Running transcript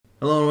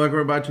Hello and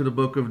welcome back to the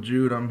book of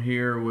Jude. I'm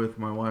here with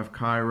my wife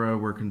Kyra.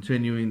 We're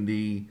continuing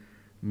the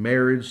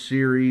marriage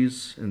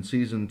series in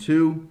season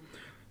 2.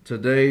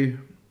 Today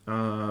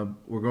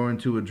we're going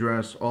to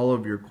address all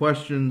of your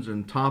questions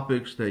and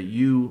topics that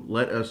you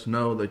let us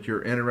know that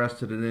you're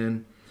interested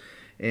in.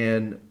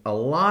 And a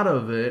lot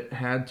of it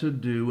had to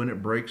do, and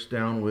it breaks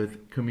down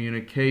with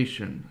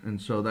communication.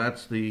 And so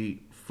that's the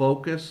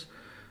focus.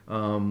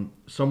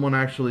 Someone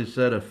actually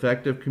said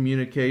effective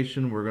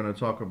communication. We're going to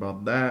talk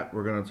about that.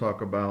 We're going to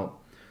talk about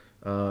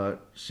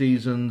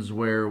seasons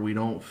where we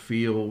don't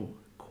feel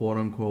quote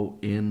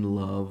unquote in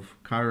love.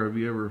 Kyra, have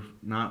you ever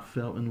not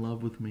felt in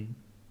love with me?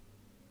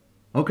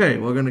 Okay,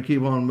 we're going to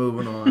keep on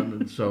moving on.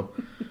 And so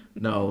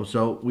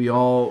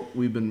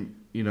we've been,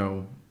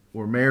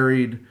 we're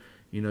married.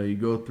 You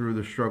go through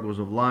the struggles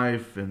of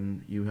life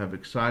and you have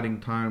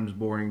exciting times,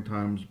 boring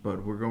times,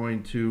 but we're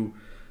going to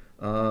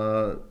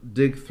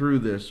dig through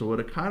this. So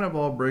it kind of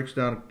all breaks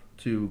down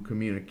to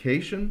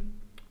communication,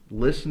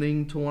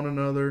 listening to one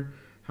another,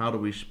 how do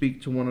we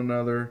speak to one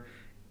another,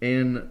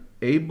 and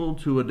able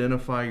to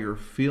identify your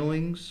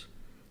feelings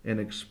and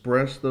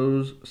express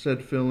those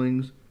said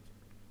feelings,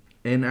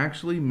 and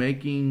actually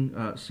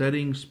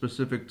setting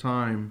specific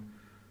time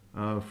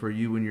for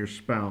you and your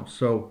spouse.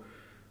 So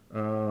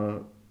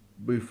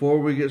before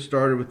we get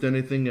started with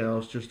anything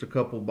else, just a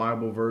couple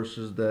Bible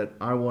verses that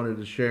I wanted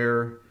to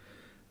share.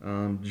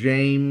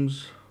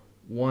 James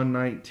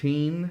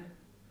 1:19.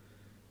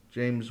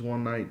 James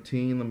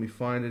 1:19. Let me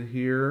find it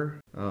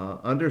here.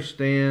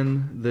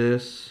 Understand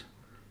this,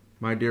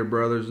 my dear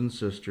brothers and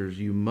sisters.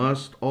 You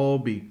must all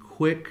be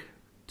quick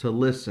to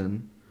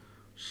listen,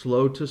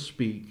 slow to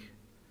speak,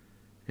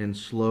 and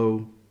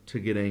slow to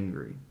get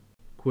angry.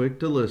 Quick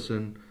to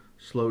listen,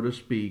 slow to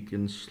speak,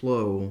 and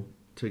slow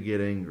to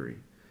get angry.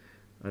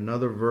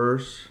 Another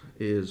verse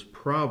is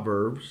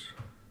Proverbs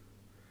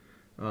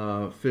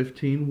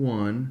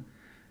 15:1.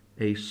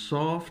 A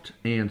soft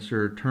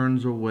answer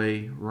turns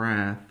away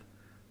wrath,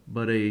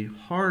 but a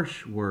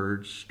harsh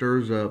word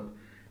stirs up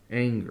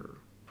anger.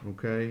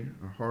 Okay?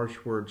 A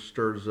harsh word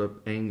stirs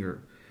up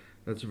anger.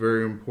 That's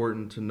very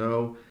important to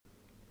know.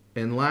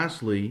 And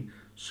lastly,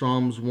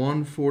 Psalms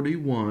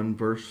 141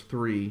 verse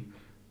 3.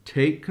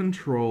 Take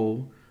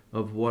control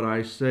of what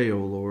I say, O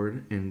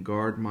Lord, and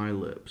guard my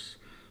lips.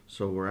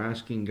 So we're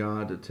asking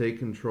God to take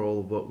control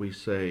of what we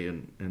say,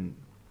 and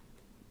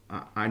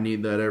I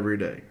need that every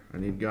day. I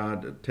need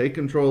God to take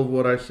control of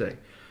what I say.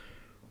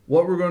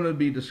 What we're going to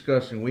be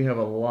discussing, we have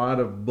a lot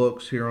of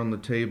books here on the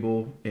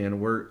table, and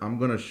I'm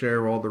going to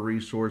share all the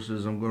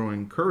resources. I'm going to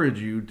encourage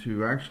you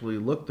to actually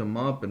look them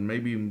up and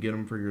maybe even get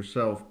them for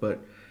yourself.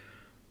 But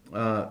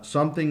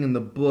something in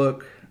the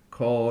book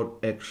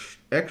called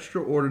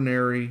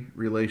Extraordinary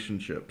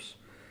Relationships.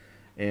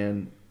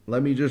 And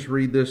let me just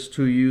read this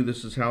to you.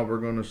 This is how we're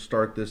going to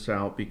start this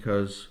out,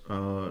 because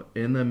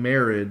in the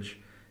marriage,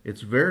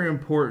 it's very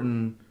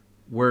important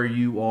where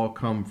you all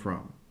come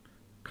from.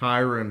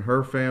 Kyra and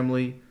her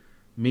family,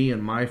 me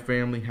and my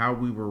family, how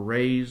we were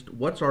raised.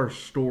 What's our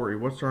story?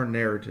 What's our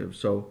narrative?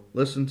 So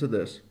listen to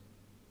this.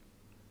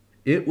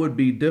 It would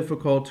be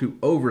difficult to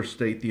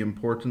overstate the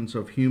importance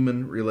of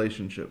human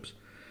relationships.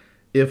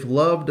 If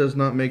love does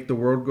not make the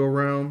world go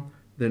round,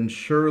 then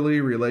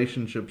surely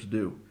relationships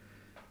do.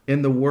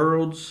 In the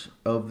worlds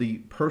of the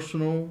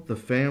personal, the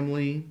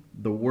family,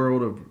 the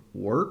world of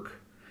work,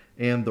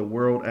 and the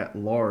world at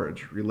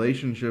large,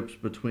 relationships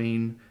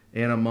between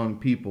and among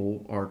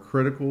people are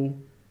critical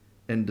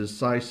and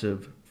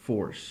decisive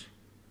force.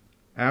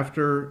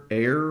 After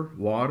air,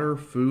 water,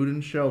 food,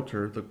 and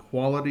shelter, the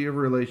quality of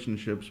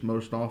relationships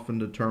most often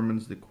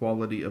determines the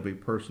quality of a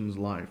person's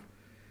life.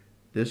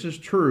 This is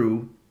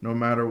true no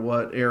matter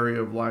what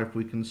area of life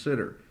we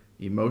consider: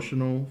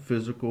 emotional,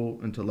 physical,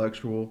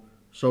 intellectual,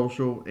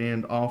 social,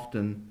 and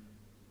often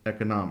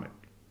economic.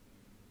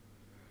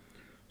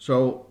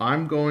 So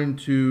I'm going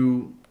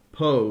to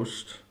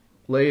post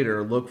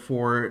later, look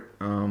for it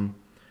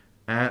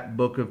at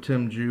Book of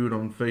Tim Jude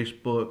on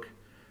Facebook.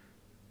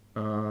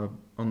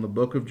 On the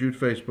Book of Jude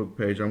Facebook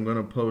page, I'm going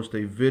to post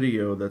a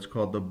video that's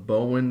called the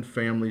Bowen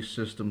Family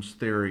Systems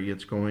Theory.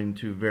 It's going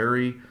to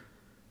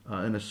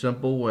in a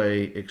simple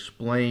way,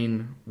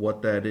 explain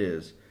what that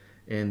is.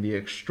 And the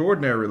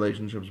Extraordinary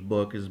Relationships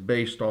book is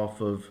based off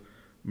of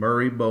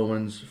Murray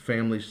Bowen's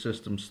Family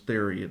Systems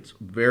Theory. It's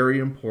very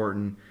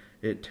important.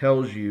 It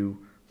tells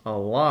you a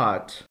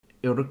lot.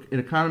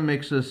 It kind of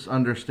makes us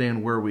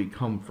understand where we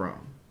come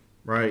from,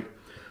 right?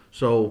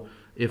 So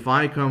if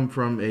I come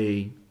from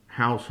a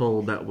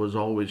household that was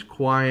always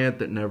quiet,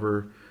 that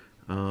never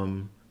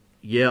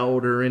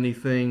yelled or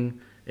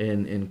anything,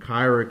 and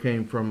Kyra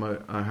came from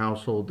a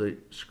household that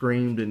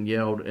screamed and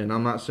yelled, and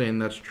I'm not saying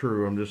that's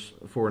true, I'm just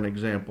for an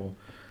example.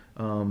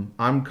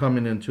 I'm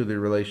coming into the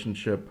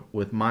relationship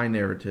with my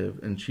narrative,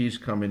 and she's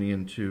coming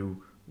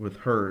into with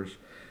hers.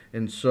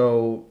 And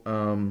so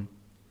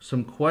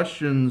some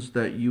questions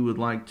that you would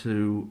like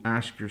to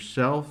ask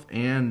yourself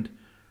and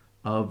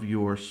of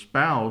your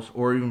spouse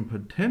or even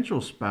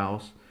potential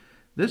spouse,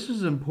 this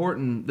is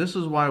important. This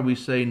is why we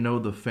say know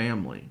the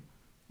family.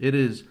 It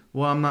is,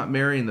 well, I'm not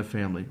marrying the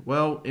family.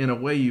 Well, in a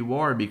way you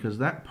are, because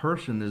that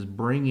person is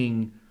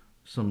bringing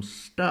some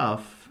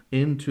stuff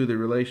into the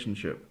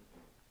relationship.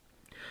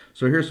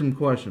 So here's some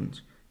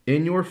questions.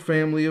 In your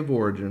family of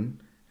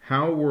origin,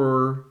 how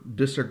were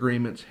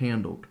disagreements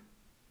handled?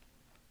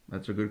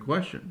 That's a good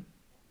question.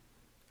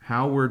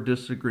 How were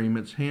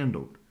disagreements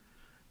handled?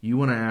 You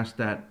want to ask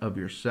that of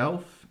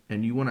yourself,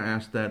 and you want to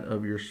ask that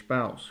of your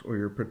spouse or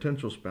your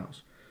potential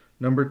spouse.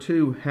 Number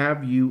 2,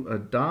 have you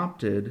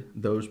adopted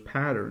those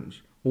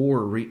patterns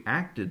or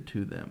reacted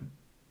to them?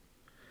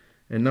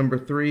 And number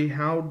 3,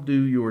 how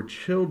do your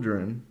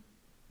children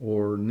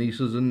or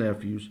nieces and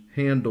nephews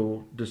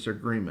handle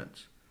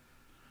disagreements?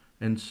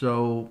 And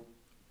so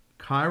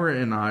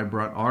Kyra and I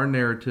brought our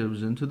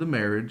narratives into the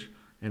marriage,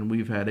 and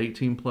we've had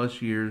 18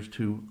 plus years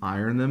to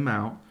iron them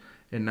out.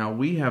 And now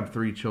we have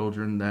 3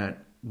 children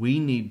that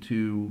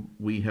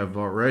we have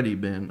already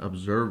been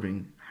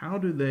observing. How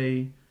do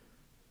they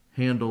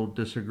handle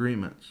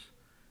disagreements?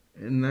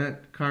 And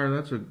that, Kyra,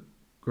 that's a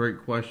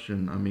great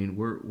question. I mean,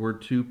 we're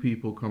 2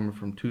 people coming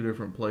from 2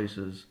 different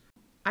places.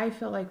 I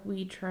feel like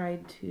we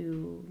tried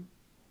to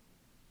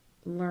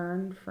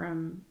learn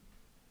from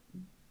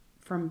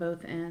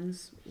both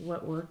ends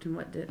what worked and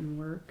what didn't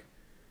work.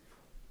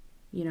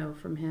 You know,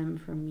 from him,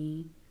 from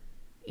me.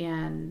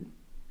 And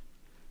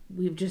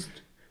we've just,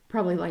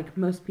 probably like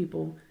most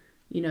people,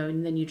 you know,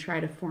 and then you try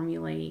to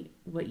formulate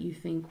what you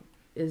think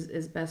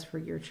is best for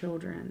your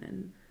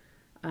children.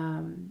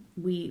 And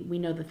we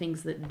know the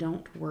things that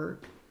don't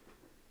work.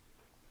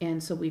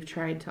 And so we've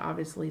tried to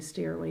obviously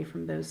steer away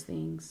from those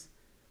things.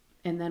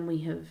 And then we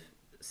have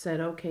said,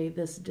 okay,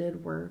 this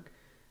did work.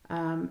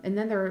 And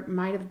then there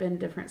might have been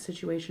different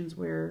situations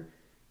where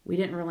we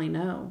didn't really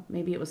know.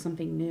 Maybe it was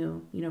something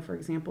new. You know, for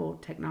example,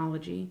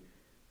 technology.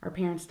 Our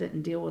parents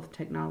didn't deal with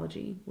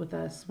technology with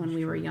us when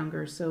we were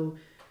younger. So,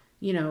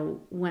 you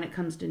know, when it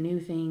comes to new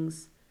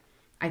things,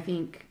 I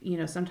think, you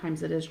know,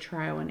 sometimes it is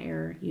trial and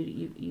error.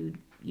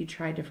 You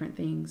try different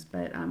things.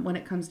 But when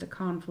it comes to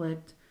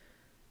conflict,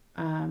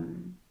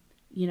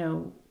 you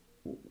know,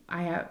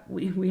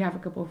 we have a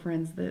couple of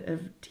friends that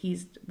have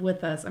teased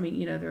with us. I mean,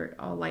 you know, they're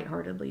all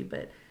lightheartedly,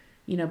 but,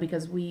 you know,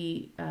 because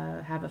we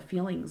have a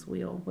feelings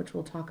wheel, which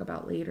we'll talk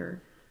about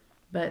later.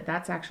 But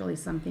that's actually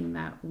something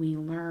that we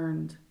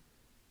learned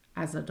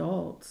as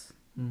adults,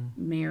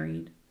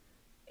 married,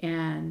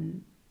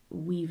 and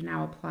we've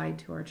now applied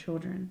to our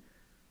children.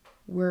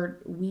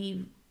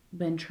 We've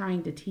been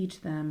trying to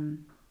teach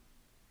them,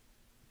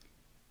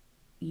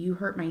 you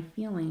hurt my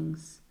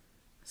feelings,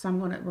 so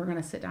we're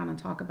gonna sit down and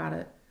talk about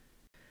it.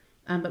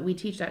 But we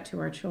teach that to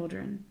our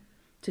children,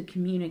 to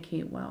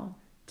communicate well.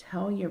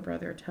 Tell your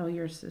brother, tell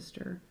your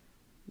sister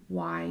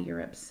why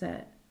you're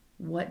upset.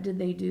 What did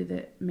they do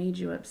that made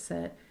you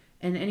upset?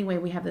 And anyway,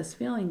 we have this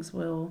feelings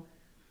wheel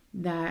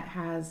that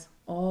has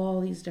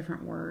all these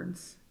different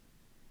words.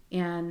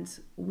 And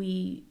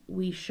we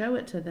show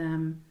it to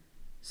them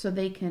so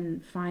they can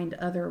find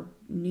other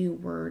new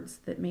words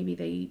that maybe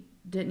they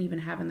didn't even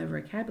have in their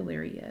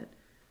vocabulary yet.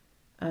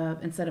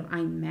 Instead of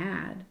I'm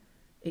mad,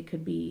 it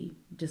could be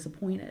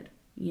disappointed,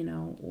 you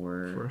know,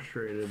 or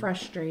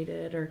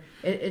frustrated, or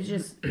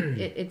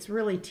it's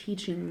really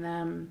teaching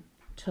them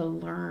to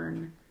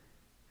learn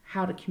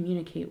how to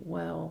communicate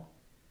well,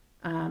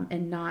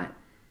 and not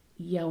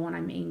yell when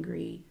I'm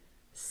angry,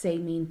 say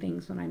mean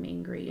things when I'm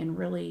angry, and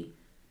really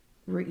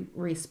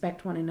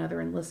respect one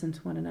another and listen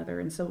to one another.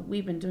 And so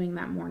we've been doing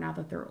that more now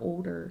that they're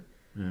older.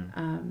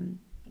 Yeah.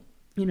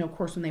 You know, of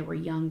course, when they were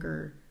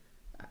younger,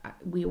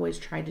 we always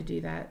tried to do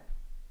that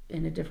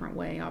in a different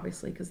way,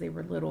 obviously, because they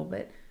were little.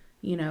 But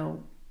you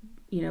know,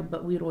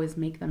 but we'd always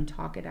make them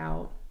talk it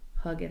out,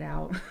 hug it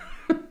out,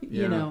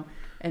 you know,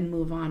 and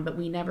move on. But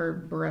we never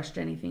brushed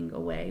anything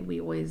away. We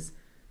always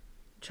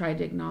tried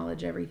to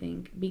acknowledge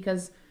everything,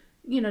 because,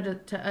 you know,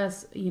 to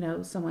us, you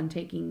know, someone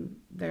taking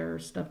their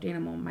stuffed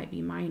animal might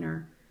be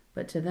minor,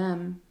 but to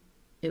them,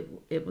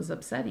 it was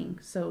upsetting.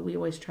 So we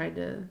always tried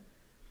to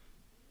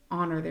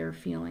honor their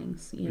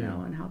feelings, you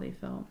know, and how they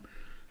felt.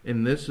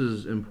 And this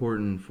is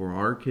important for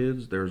our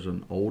kids. There's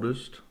an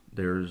oldest,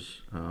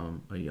 there's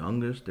a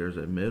youngest, there's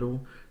a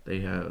middle.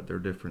 They're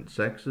different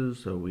sexes.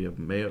 So we have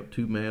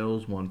 2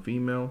 males, 1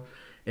 female.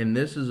 And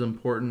this is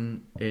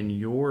important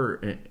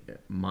in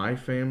my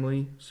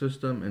family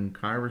system and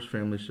Kyra's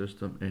family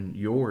system and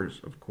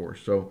yours, of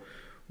course. So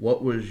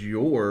what was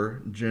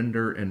your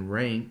gender and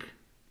rank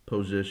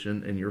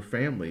position in your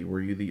family?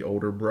 Were you the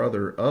older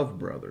brother of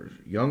brothers,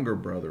 younger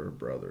brother of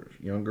brothers,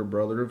 younger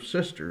brother of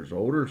sisters,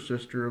 older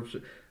sister of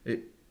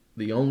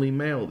the only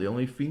male, the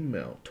only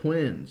female,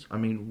 twins? I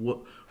mean,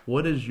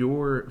 what is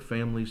your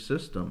family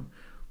system?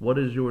 What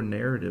is your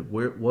narrative?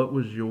 What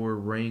was your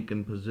rank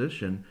and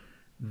position?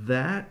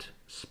 That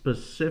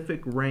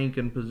specific rank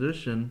and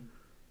position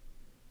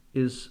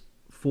is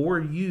for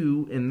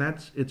you, and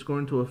it's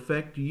going to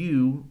affect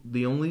you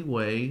the only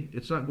way.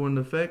 It's not going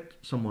to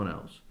affect someone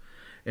else.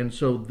 And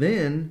so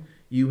then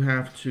you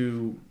have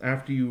to,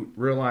 after you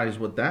realize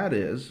what that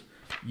is,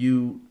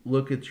 you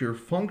look at your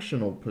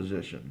functional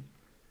position.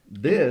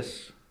 Go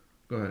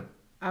ahead.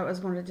 I was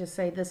going to just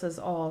say this is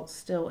all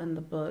still in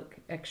the book,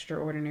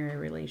 Extraordinary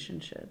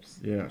Relationships.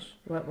 Yes.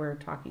 What we're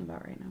talking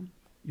about right now.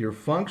 Your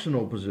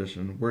functional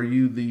position, were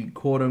you the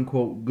quote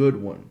unquote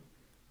good one,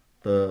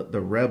 the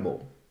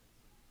rebel,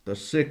 the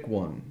sick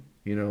one,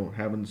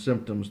 having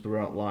symptoms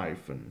throughout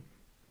life, and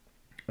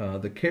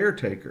the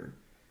caretaker,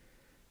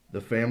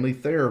 the family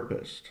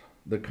therapist,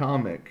 the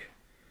comic,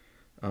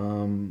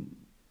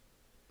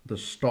 the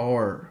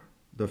star,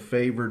 the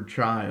favored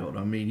child.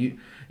 I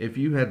mean, if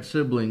you had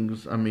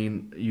siblings, I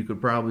mean, you could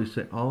probably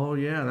say, "Oh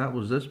yeah, that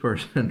was this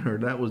person," or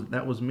that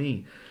was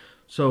me.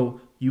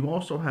 So you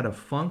also had a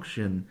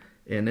function,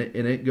 and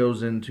it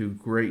goes into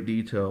great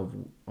detail of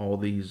all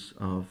these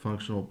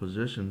functional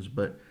positions.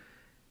 But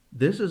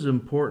this is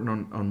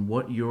important on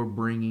what you're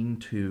bringing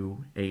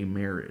to a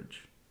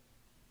marriage.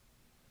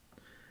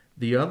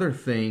 The other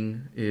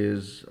thing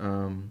is,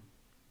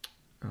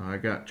 I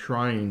got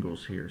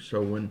triangles here.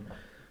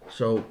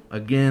 So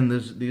again,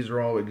 these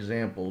are all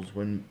examples.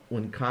 When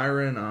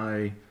Kyra and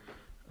I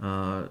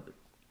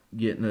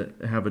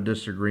have a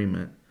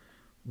disagreement,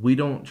 we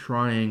don't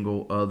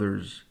triangle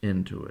others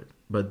into it.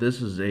 But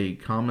this is a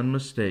common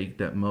mistake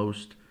that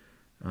most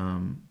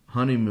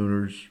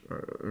honeymooners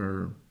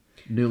or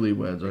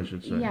newlyweds, I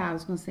should say. Yeah, I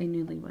was going to say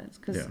newlyweds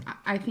because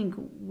I think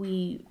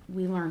we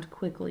learned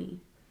quickly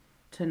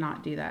to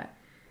not do that.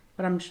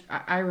 But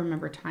I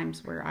remember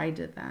times where I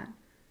did that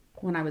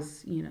when I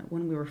was,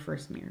 when we were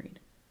first married.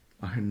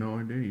 I had no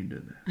idea you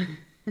did that.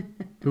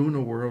 Who in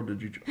the world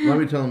did you... Let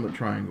me tell them what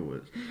triangle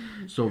is.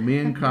 So me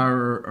and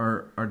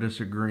Kyra are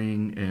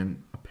disagreeing,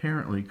 and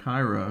apparently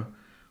Kyra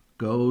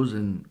goes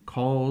and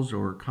calls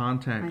or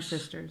contacts... My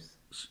sisters.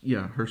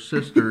 Yeah, her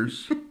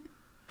sisters,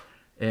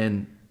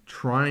 and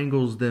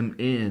triangles them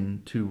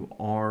into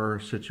our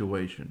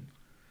situation.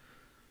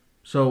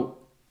 So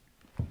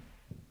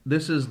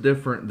this is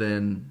different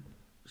than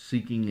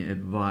seeking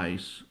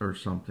advice or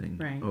something.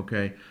 Right.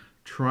 Okay?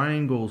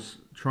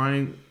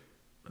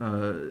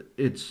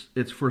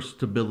 It's for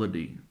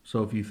stability.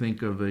 So if you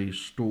think of a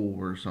stool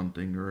or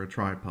something or a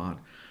tripod,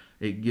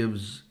 it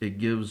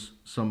gives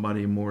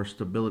somebody more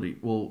stability.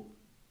 Well,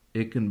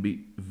 it can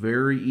be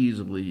very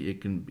easily it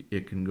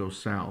can go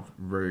south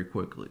very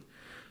quickly,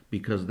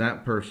 because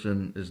that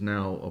person is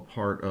now a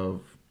part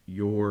of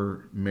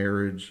your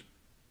marriage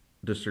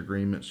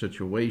disagreement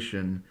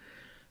situation.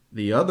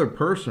 The other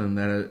person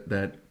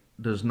that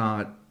does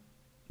not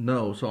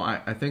know. So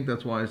I think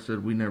that's why I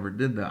said we never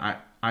did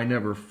that. I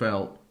never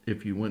felt,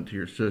 if you went to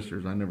your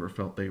sisters, I never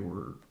felt they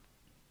were,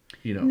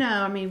 No,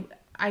 I mean,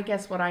 I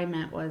guess what I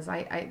meant was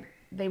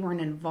they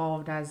weren't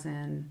involved as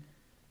in,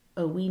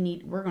 oh,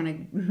 we're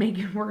going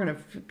to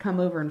come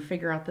over and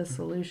figure out this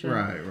solution.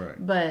 Right.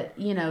 But,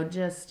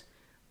 just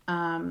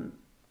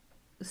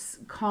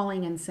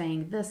calling and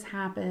saying this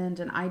happened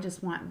and I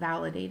just want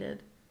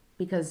validated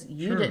because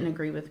you didn't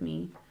agree with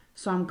me.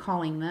 So I'm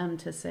calling them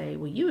to say,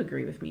 well, you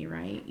agree with me,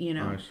 right?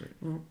 I see.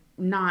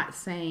 Not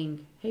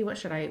saying, hey, what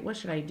should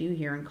I do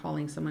here? And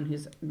calling someone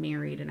who's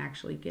married and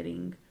actually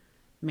getting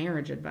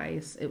marriage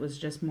advice. It was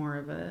just more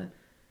of a,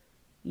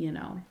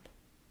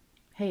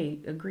 hey,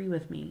 agree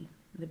with me.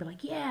 They'd be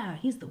like, yeah,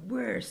 he's the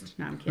worst.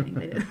 No, I'm kidding.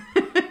 They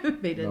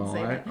didn't. They didn't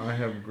say that. I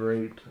have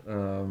great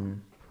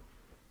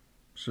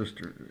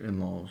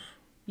sister-in-laws.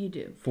 You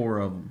do. 4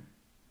 of them.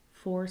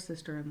 4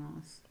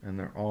 sister-in-laws. And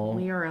they're all...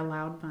 We are a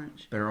loud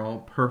bunch. They're all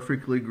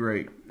perfectly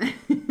great.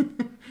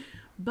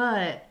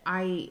 But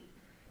I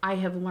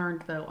have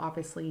learned, though,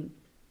 obviously,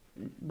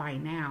 by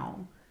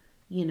now,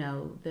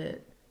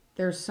 that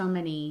there's so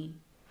many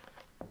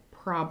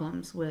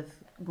problems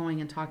with going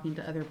and talking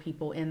to other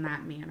people in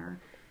that manner.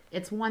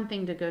 It's one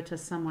thing to go to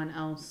someone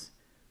else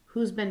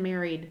who's been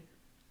married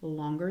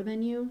longer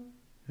than you.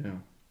 Yeah.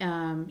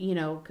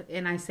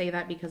 And I say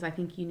that because I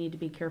think you need to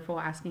be careful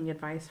asking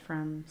advice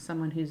from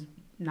someone who's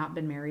not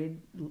been married,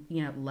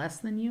 less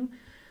than you.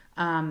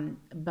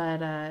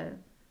 But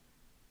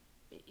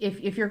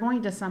if you're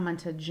going to someone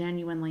to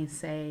genuinely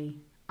say,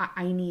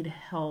 I need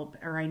help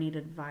or I need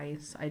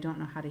advice, I don't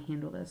know how to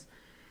handle this.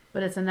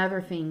 But it's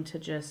another thing to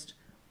just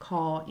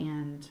call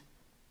and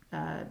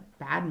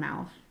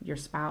badmouth your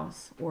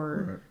spouse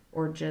or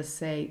just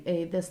say,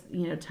 hey, this,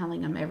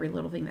 telling them every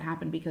little thing that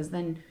happened, because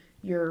then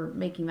you're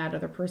making that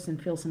other person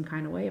feel some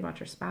kind of way about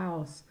your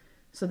spouse.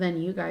 So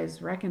then you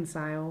guys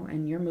reconcile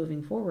and you're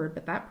moving forward,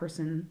 but that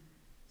person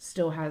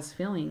still has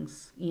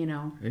feelings,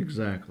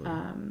 Exactly.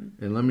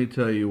 And let me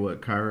tell you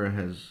what Kyra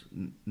has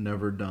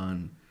never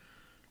done.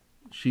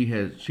 She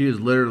has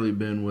literally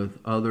been with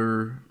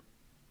other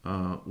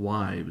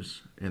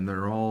wives, and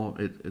they're all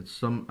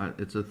it's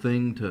a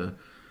thing to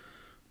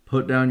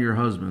put down your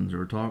husbands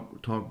or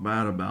talk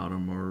bad about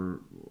them or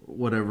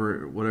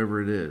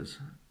whatever it is.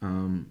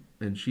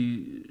 And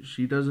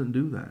she doesn't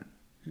do that.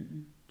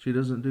 Mm-mm. She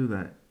doesn't do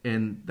that.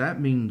 And that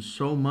means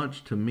so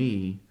much to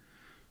me.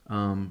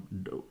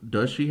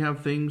 Does she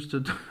have things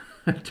to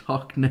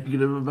talk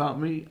negative about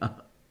me?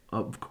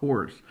 Of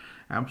course.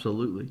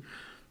 Absolutely.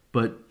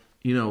 But,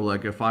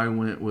 like if I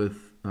went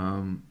with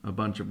a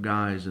bunch of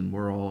guys and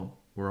we're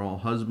all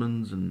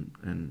husbands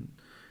and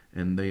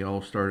and they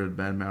all started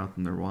bad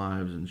mouthing their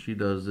wives, and she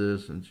does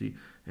this,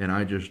 and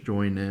I just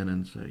join in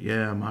and say,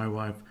 yeah, my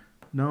wife.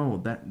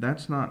 No,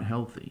 that's not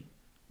healthy.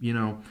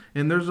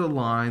 And there's a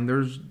line,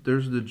 there's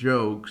the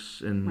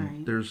jokes, and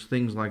Right. there's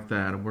things like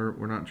that.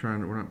 We're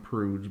not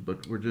prudes,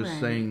 but we're just Right.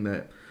 saying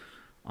that,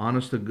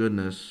 honest to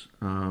goodness,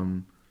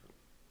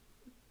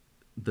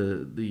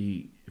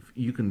 if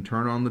you can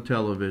turn on the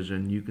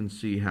television, you can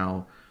see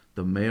how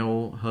the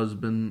male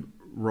husband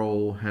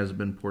role has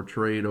been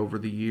portrayed over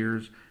the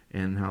years,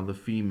 and how the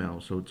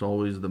female. So it's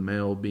always the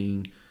male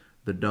being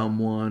the dumb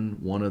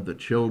one of the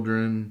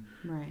children,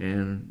 Right.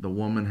 and the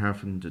woman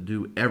having to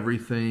do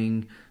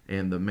everything,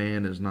 and the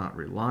man is not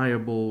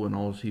reliable, and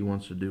all he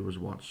wants to do is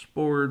watch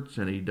sports,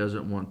 and he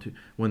doesn't want to,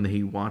 when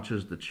he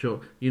watches the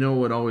children.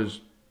 What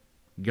always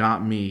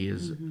got me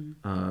is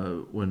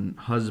when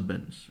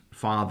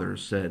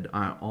fathers said,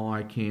 I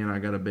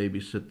got to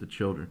babysit the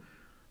children.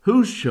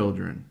 Whose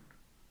children?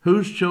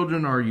 Whose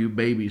children are you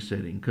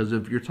babysitting? Because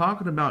if you're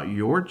talking about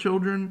your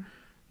children,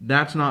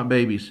 that's not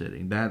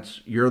babysitting.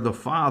 You're the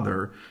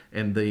father,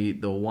 and the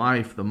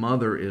wife, the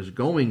mother, is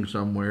going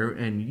somewhere,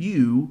 and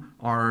you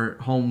are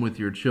home with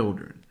your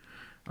children.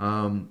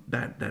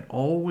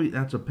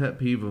 That's a pet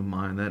peeve of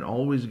mine. That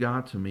always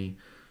got to me.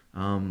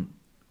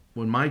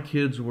 When my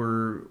kids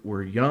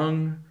were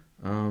young,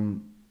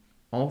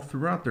 all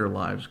throughout their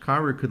lives,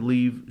 Kyra could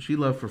leave. She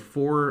left for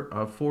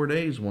 4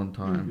 days one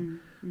time.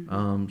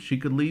 She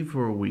could leave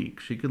for a week.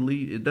 She could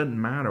leave. It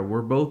doesn't matter.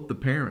 We're both the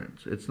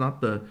parents. It's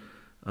not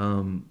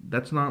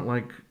that's not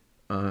like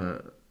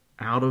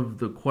out of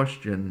the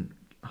question.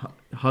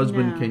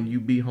 Husband, No. can you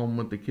be home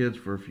with the kids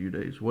for a few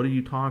days? What are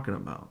you talking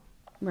about?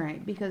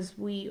 Right, because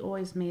we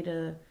always made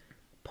a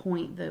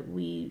point that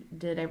we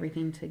did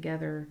everything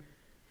together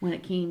when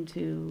it came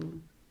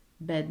to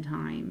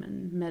bedtime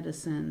and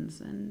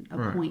medicines and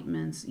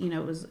appointments. Right.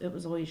 It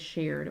was always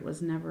shared. It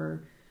was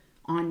never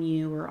on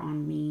you or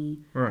on me.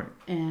 Right.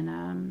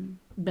 And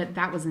but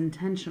that was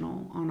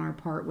intentional on our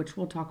part, which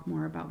we'll talk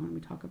more about when we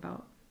talk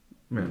about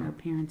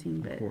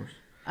parenting. But of course.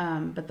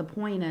 But the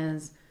point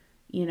is,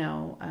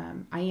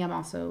 I am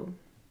also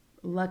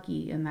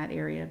lucky in that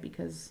area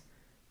because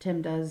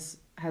Tim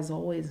has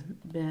always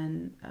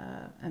been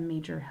a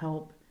major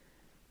help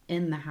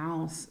in the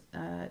house.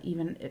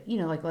 Even,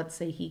 like let's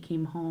say he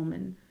came home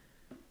and,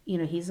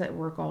 he's at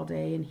work all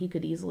day and he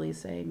could easily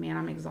say, man,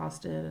 I'm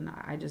exhausted and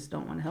I just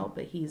don't want to help.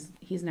 But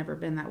he's never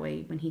been that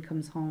way. When he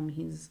comes home,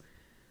 he's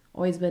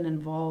always been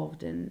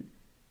involved, and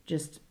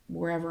just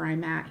wherever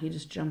I'm at, he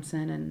just jumps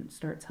in and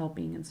starts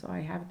helping. And so I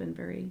have been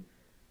very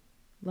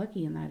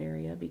lucky in that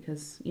area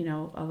because, a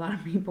lot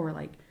of people are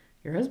like,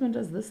 your husband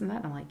does this and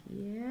that. And I'm like,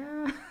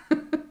 yeah.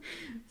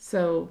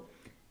 So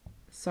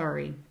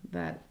sorry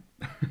that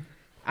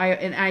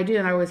I do.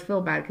 And I always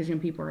feel bad because,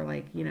 people are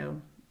like,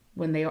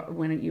 when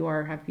you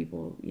have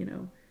people,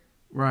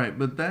 Right.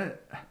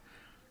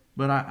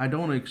 But I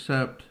don't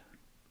accept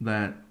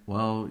that,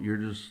 well,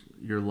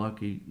 you're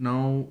lucky.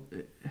 No,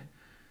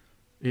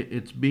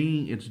 it's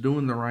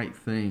doing the right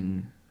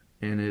thing,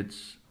 and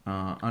it's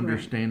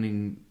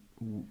understanding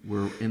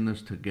we're in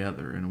this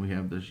together, and we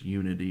have this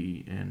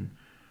unity, and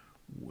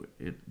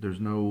there's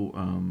no,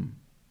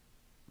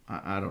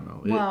 I don't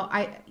know. Well,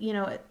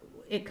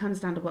 it comes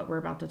down to what we're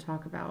about to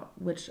talk about,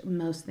 which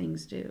most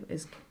things do,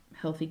 is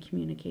healthy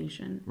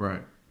communication.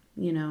 Right.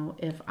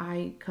 If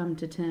I come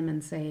to Tim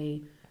and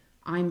say,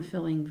 I'm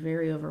feeling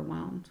very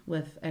overwhelmed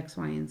with X,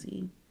 Y, and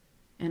Z,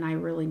 and I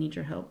really need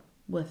your help,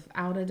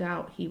 without a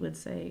doubt, he would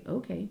say,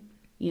 okay,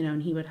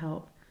 and he would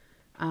help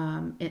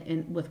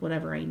and with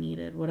whatever I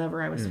needed,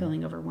 whatever I was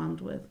feeling overwhelmed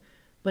with.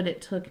 But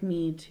it took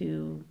me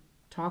to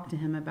talk to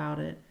him about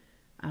it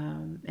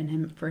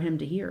and for him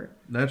to hear it.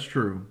 That's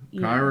true.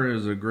 Kyra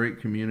is a great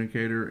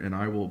communicator, and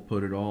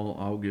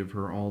I'll give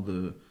her all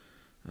the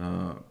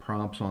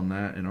props on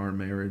that in our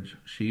marriage.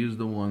 She is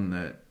the one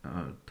that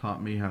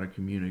taught me how to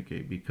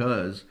communicate,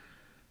 because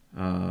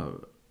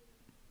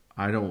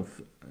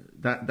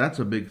that's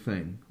a big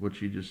thing,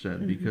 what you just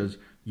said, because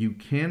you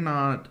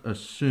cannot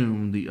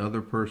assume the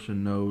other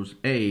person knows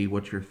A,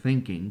 what you're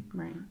thinking,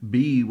 right.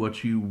 B,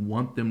 what you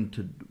want them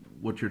to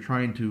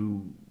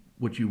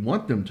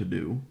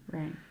do.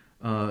 Right.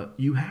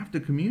 You have to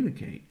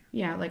communicate.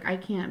 Yeah, like I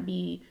can't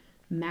be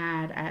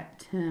mad at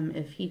Tim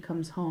if he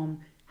comes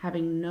home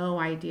having no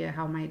idea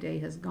how my day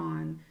has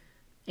gone,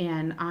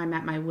 and I'm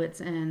at my wit's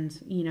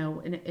end,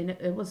 and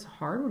it was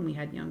hard when we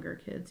had younger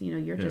kids.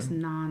 You're just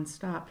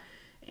nonstop.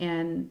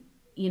 And,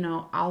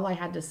 all I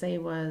had to say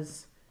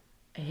was,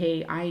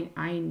 hey,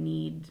 I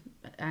need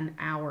an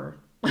hour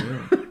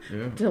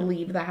to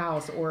leave the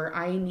house, or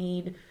I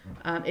need,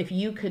 if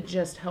you could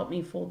just help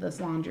me fold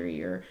this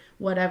laundry or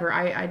whatever.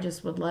 I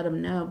just would let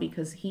him know,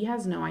 because he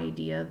has no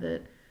idea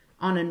that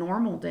on a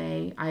normal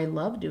day, I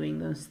love doing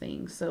those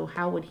things. So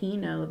how would he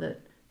know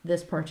that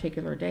this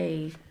particular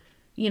day,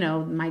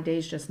 my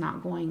day's just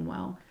not going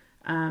well?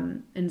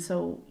 And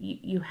so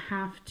you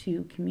have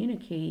to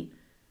communicate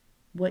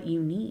what you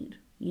need,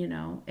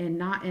 and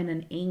not in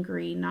an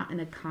angry, not in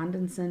a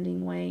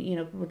condescending way,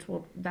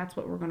 that's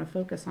what we're going to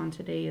focus on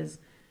today, is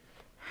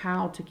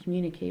how to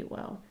communicate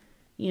well.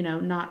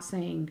 Not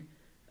saying,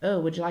 oh,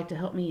 would you like to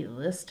help me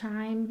this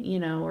time?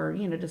 Or,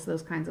 just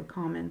those kinds of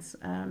comments.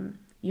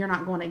 You're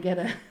not going to get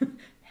a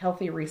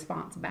healthy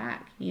response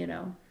back,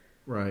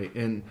 Right.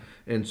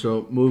 And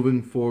so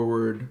moving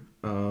forward,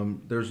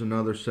 there's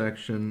another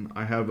section.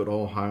 I have it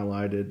all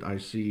highlighted, I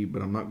see,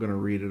 but I'm not going to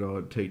read it all.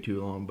 It'd take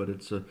too long, but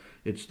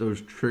it's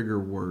those trigger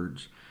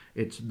words.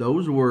 It's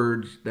those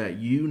words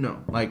that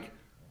like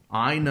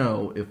I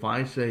know if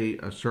I say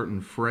a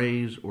certain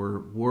phrase or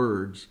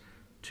words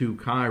to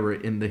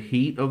Kyra in the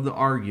heat of the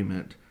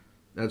argument,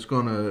 that's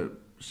going to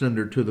send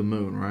her to the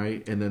moon,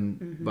 right? And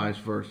then vice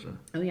versa.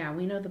 Oh yeah,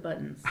 we know the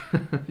buttons.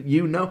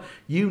 you know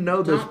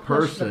this Don't person.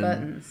 push the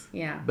buttons.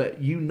 Yeah.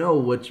 But you know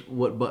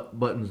what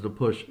buttons to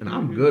push, and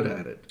I'm good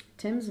at it.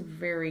 Tim's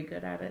very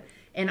good at it,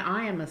 and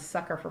I am a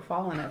sucker for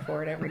falling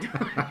for it every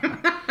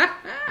time.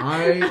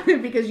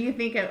 Because you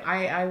think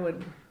I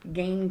would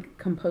gain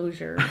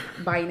composure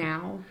by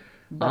now.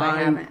 But I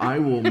haven't. I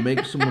will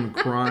make someone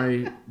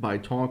cry by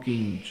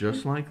talking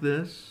just like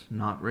this,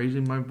 not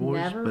raising my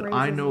voice, Never but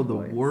I know the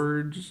voice.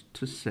 words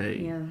to say.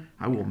 Yeah.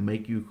 I will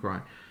make you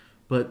cry.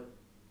 But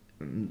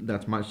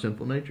that's my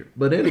sinful nature.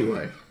 But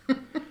anyway,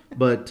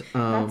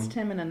 that's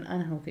Tim in an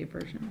unhealthy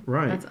version.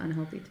 Right. That's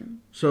unhealthy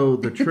Tim. So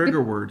the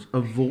trigger words,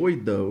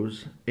 avoid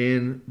those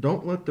and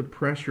don't let the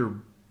pressure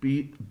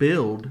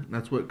build.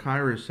 That's what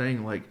Kyra is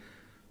saying. Like,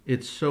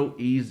 it's so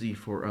easy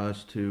for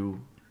us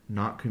to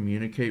not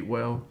communicate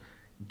well,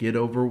 get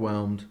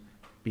overwhelmed,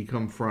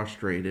 become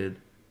frustrated,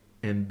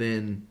 and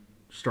then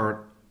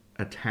start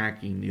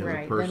attacking the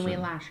other person. Then we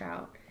lash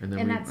out. And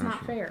that's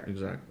not fair.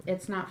 Exactly.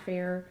 It's not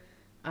fair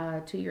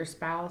to your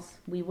spouse.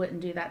 We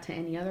wouldn't do that to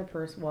any other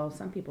person. Well,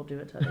 some people do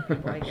it to other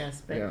people, I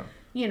guess. But,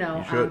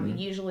 yeah.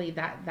 Usually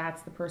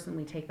that's the person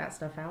we take that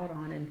stuff out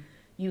on. And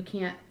you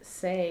can't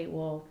say,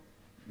 well,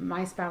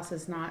 my spouse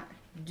is not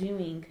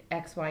doing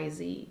X, Y,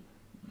 Z,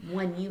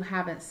 when you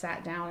haven't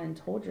sat down and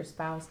told your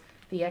spouse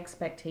the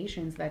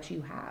expectations that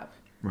you have.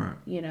 Right.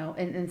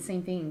 And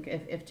same thing,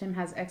 if Tim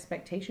has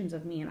expectations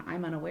of me and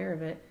I'm unaware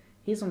of it,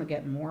 he's going to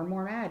get more and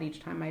more mad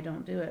each time I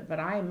don't do it. But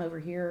I am over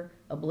here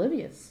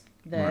oblivious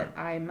that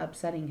I'm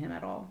upsetting him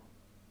at all.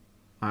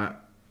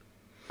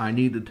 I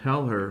need to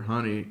tell her,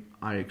 honey,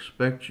 I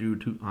expect you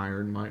to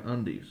iron my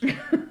undies.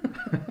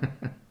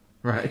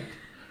 Right?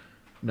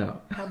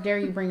 No. How dare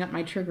you bring up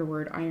my trigger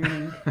word,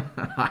 ironing.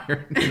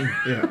 Ironing,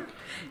 yeah.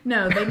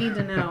 No, they need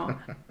to know.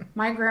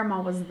 My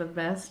grandma was the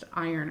best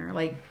ironer,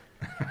 like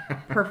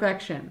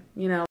perfection.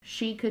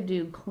 She could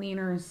do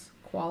cleaners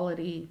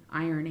quality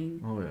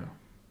ironing. Oh, yeah.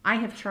 I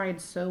have tried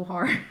so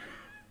hard.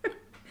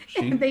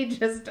 And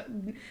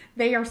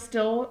they are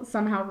still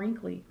somehow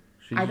wrinkly.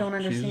 I don't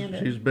understand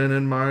it. She's been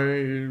in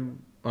my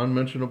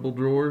unmentionable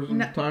drawers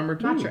a time or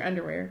two. Not your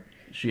underwear.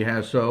 She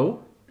has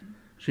so.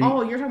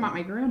 Oh, you're talking about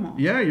my grandma.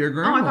 Yeah, your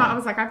grandma. Oh, I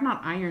was like, I've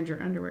not ironed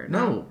your underwear.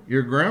 No,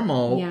 your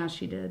grandma. Yeah,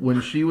 she did. When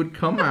she would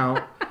come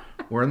out,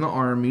 we're in the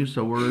army,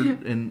 so we're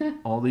in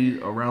all these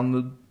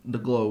around the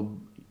globe,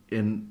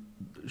 and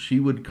she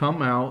would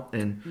come out,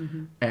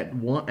 and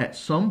at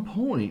some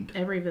point,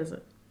 every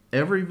visit,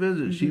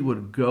 she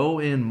would go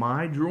in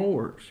my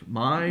drawers,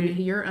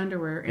 your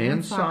underwear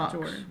and socks,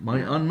 drawer. my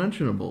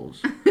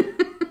unmentionables,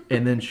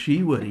 and then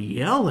she would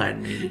yell at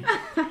me,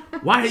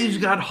 "Why these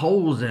got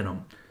holes in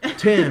them?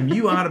 Tim,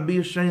 you ought to be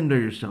ashamed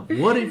of yourself.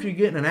 What if you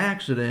get in an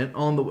accident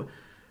on the way?"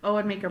 Oh,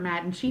 I'd make her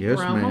mad, and she'd throw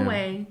them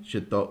away.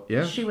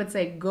 She would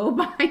say, "Go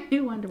buy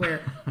new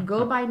underwear.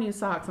 Go buy new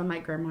socks." I'm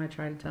like, Grandma, I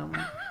try to tell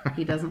him.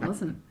 He doesn't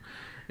listen.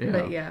 Yeah,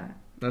 but yeah,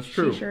 that's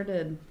true. She sure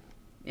did.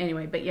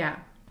 Anyway, but yeah,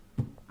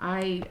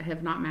 I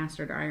have not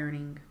mastered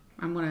ironing.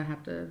 I'm going to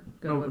have to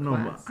go to a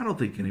class. I don't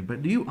think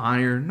anybody. Do you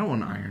iron? No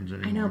one irons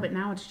anymore. I know, but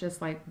now it's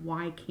just like,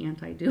 why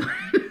can't I do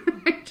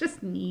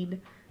it?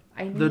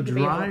 I need the to dryer.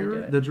 be able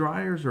to do it. The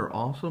dryers are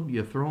awesome.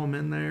 You throw them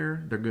in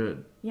there, they're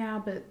good. Yeah,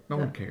 but no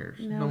one cares.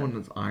 No one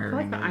that's ironing.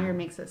 I feel like the iron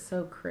makes it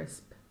so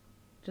crisp.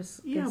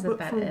 Just gives it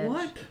that edge.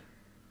 What?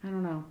 I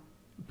don't know.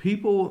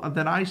 People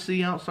that I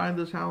see outside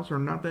this house are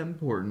not that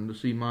important to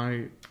see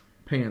my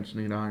pants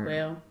need iron.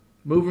 Well,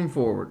 moving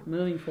forward.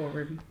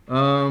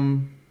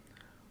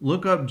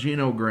 Look up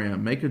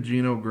genogram. Make a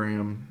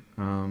genogram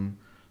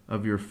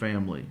of your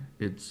family.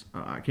 It's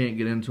I can't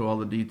get into all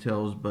the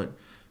details, but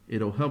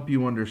it'll help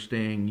you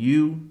understand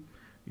you,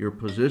 your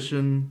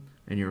position,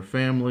 and your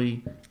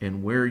family,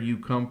 and where you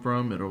come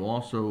from. It'll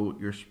also,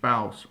 your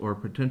spouse or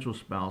potential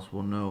spouse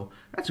will know.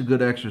 That's a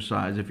good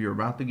exercise. If you're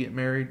about to get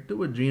married,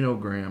 do a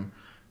genogram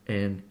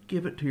and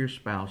give it to your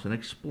spouse and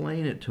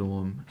explain it to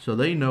them so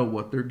they know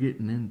what they're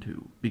getting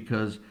into.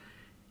 Because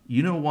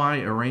you know why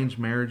arranged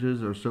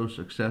marriages are so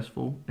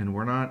successful? And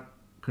we're not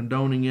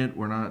condoning it.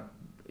 We're not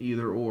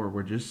either or.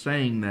 We're just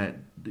saying that.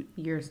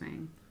 You're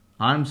saying.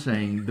 I'm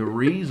saying the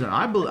reason,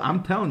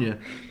 I'm telling you,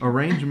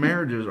 arranged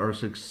marriages are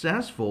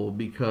successful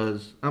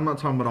because, I'm not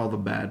talking about all the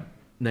bad,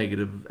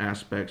 negative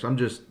aspects. I'm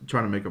just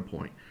trying to make a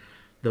point.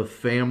 The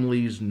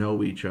families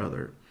know each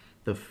other.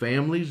 The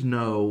families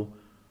know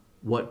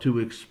what to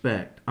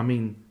expect. I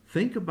mean,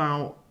 think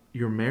about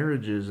your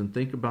marriages and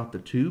think about the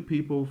two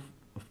people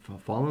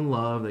fall in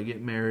love, they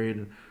get married,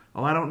 and,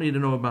 oh, I don't need to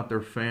know about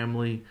their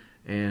family,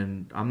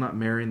 and I'm not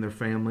marrying their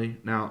family.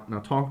 Now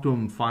talk to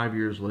them 5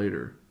 years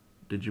later.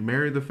 Did you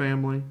marry the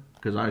family?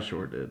 Because I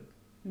sure did.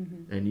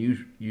 Mm-hmm. And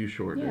you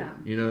sure did. Yeah.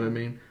 You know what I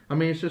mean? I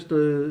mean, it's just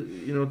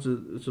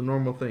it's a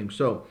normal thing.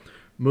 So,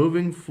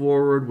 moving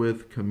forward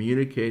with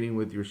communicating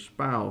with your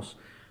spouse,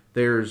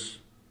 there's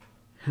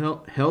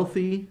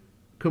healthy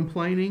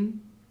complaining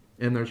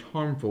and there's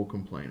harmful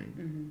complaining.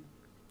 Mm-hmm.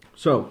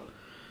 So,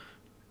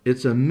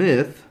 it's a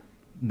myth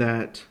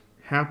that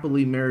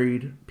happily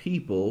married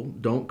people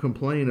don't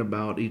complain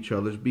about each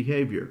other's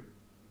behavior.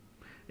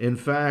 In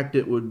fact,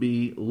 it would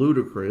be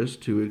ludicrous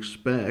to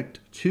expect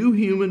two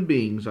human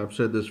beings, I've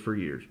said this for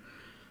years,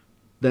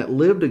 that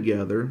live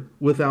together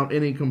without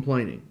any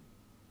complaining.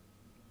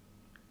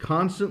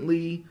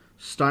 Constantly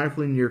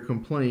stifling your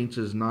complaints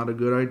is not a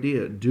good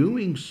idea.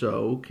 Doing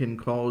so can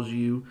cause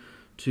you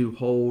to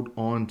hold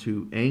on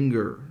to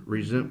anger,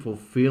 resentful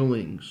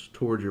feelings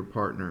toward your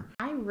partner.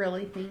 I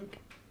really think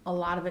a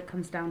lot of it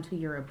comes down to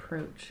your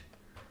approach.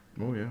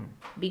 Oh, yeah.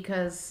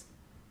 Because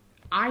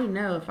I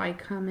know if I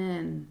come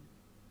in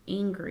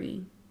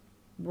angry,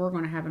 we're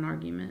going to have an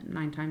argument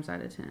 9 times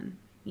out of 10,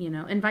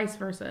 and vice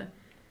versa.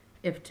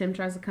 If Tim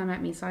tries to come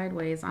at me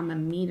sideways, I'm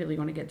immediately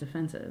going to get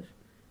defensive,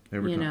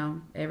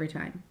 every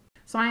time.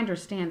 So I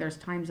understand there's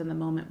times in the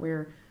moment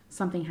where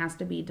something has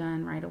to be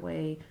done right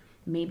away.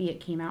 Maybe it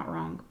came out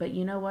wrong, but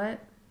you know what?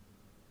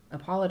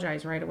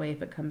 Apologize right away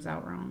if it comes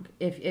out wrong.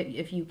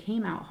 If you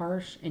came out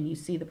harsh and you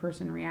see the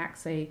person react,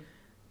 say,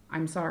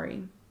 I'm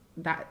sorry,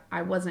 that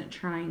I wasn't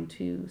trying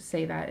to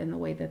say that in the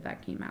way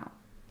that came out.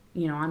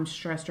 I'm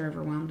stressed or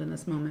overwhelmed in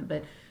this moment.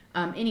 But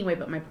anyway,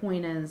 but my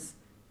point is,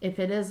 if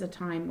it is a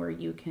time where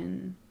you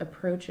can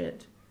approach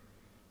it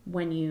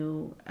when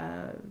you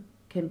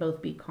can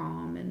both be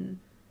calm and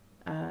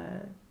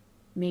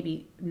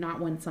maybe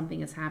not when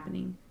something is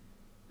happening,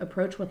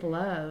 approach with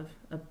love,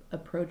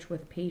 approach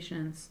with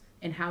patience,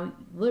 and how,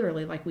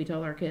 literally, like we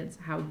tell our kids,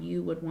 how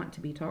you would want to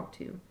be talked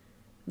to,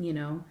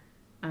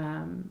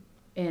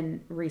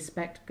 and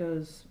respect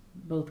goes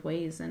both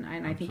ways. And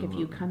I think if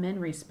you come in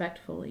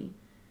respectfully,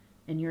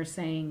 and you're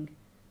saying,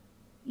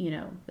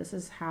 this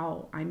is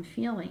how I'm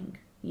feeling,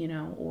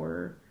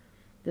 or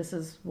this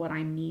is what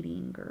I'm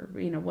needing, or,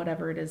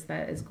 whatever it is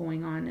that is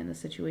going on in the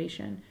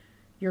situation,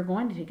 you're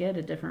going to get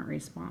a different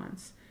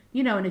response.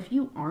 And if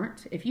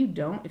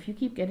you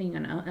keep getting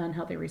an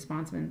unhealthy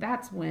response, then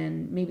that's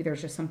when maybe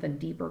there's just something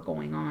deeper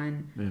going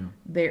on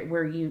there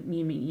where you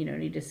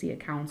need to see a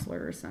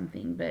counselor or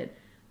something. But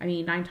I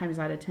mean, 9 times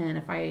out of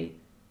 10,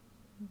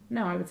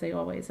 I would say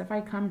always, if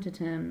I come to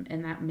Tim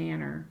in that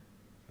manner,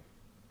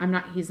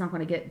 he's not going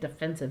to get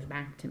defensive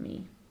back to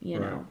me,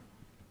 know.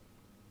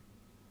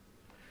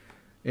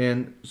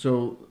 And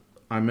so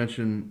I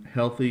mentioned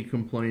healthy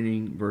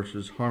complaining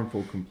versus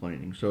harmful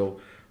complaining. So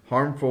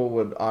harmful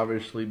would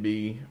obviously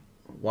be,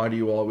 why do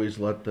you always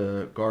let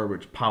the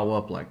garbage pile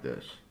up like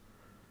this?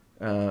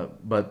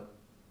 But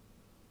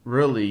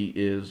really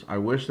is, I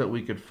wish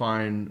we could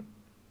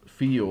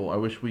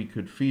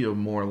feel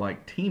more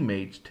like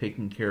teammates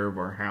taking care of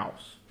our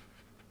house.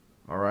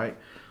 All right?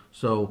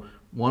 So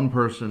one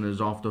person is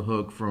off the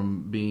hook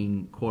from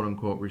being quote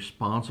unquote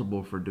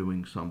responsible for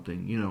doing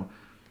something.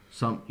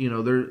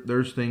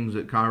 There's things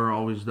that Kyra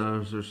always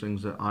does, there's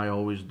things that I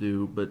always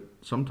do, but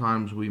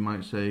sometimes we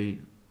might say,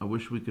 I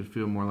wish we could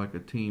feel more like a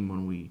team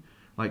when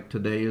like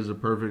today is a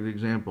perfect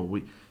example.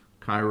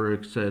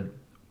 Kyra said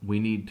we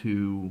need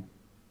to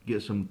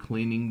get some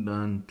cleaning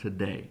done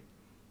today.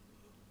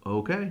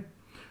 Okay.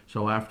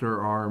 So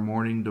after our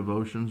morning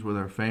devotions with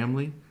our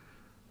family,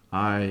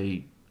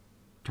 I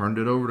turned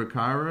it over to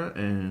Kyra,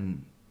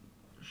 and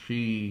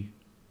she,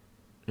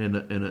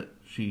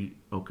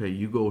 okay,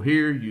 you go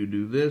here, you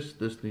do this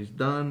needs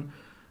done,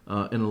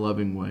 in a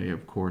loving way,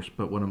 of course.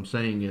 But what I'm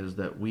saying is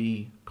that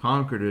we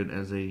conquered it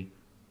as a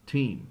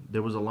team.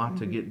 There was a lot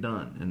to get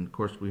done, and of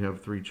course we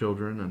have 3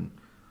 children, and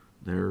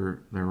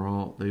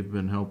they've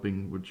been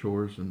helping with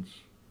chores since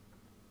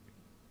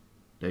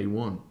day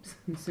one.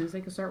 As soon as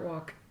they can start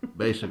walking.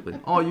 Basically.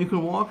 Oh, you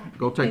can walk?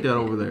 Go take that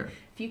over there.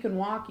 If you can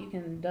walk, you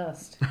can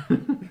dust.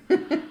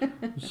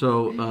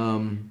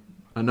 So,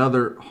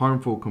 another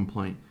harmful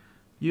complaint.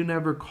 You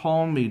never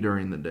call me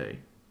during the day.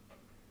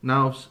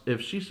 Now,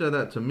 if she said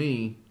that to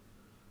me,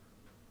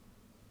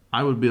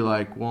 I would be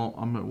like, well,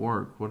 I'm at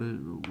work. What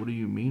do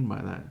you mean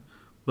by that?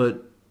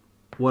 But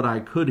what I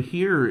could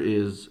hear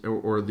is,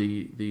 or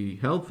the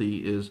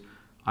healthy is,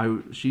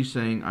 she's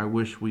saying, I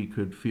wish we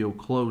could feel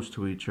close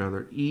to each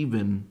other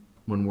even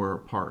when we're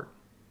apart.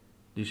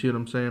 Do you see what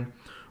I'm saying?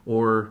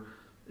 Or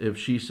if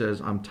she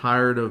says, I'm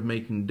tired of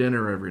making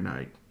dinner every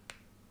night,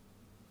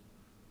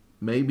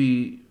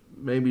 maybe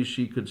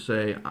she could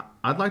say,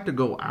 I'd like to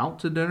go out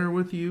to dinner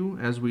with you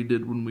as we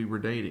did when we were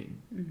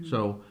dating. Mm-hmm.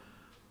 So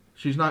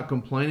she's not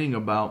complaining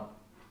about,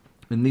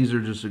 and these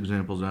are just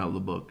examples out of the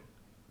book,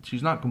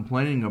 she's not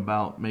complaining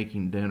about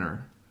making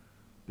dinner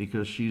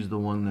because she's the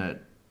one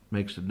that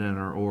makes the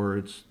dinner, or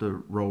it's the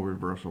role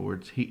reversal where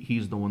it's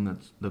he's the one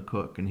that's the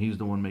cook and he's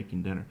the one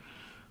making dinner.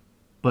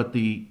 But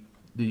the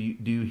Do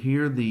you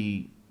hear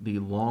the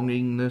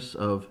longingness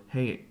of,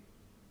 hey,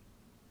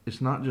 it's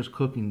not just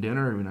cooking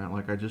dinner every night.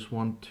 Like, I just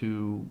want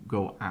to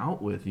go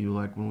out with you,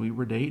 like when we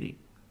were dating.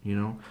 You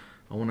know,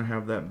 I want to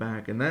have that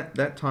back, and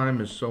that time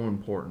is so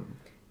important.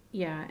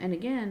 Yeah, and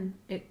again,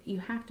 you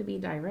have to be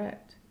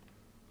direct.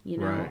 You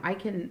know, Right.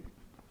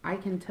 I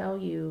can tell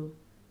you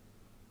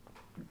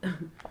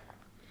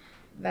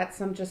that's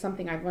just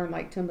something I've learned.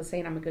 Like Tim was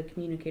saying, I'm a good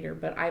communicator,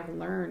 but I've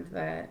learned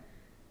that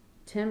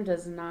Tim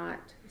does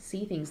not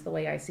see things the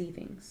way I see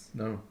things.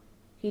 No.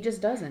 He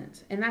just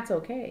doesn't, and that's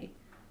okay.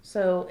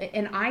 So,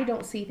 and I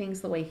don't see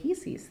things the way he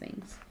sees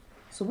things.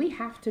 So we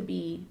have to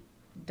be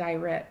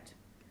direct,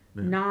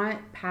 Yeah.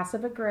 not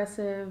passive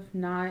aggressive,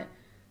 not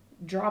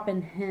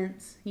dropping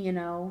hints, you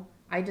know.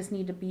 I just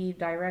need to be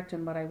direct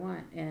in what I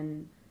want.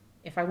 And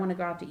if I want to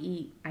go out to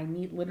eat, I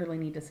literally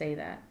need to say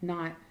that.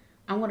 Not,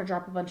 I want to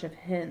drop a bunch of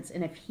hints,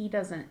 and if he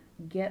doesn't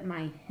get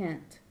my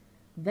hint,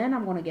 then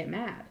I'm going to get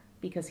mad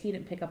because he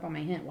didn't pick up on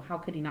my hint. Well, how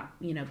could he not,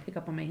 pick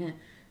up on my hint?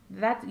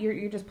 That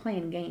you're just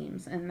playing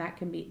games, and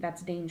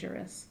that's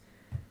dangerous.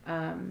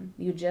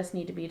 You just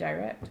need to be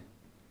direct.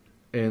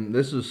 And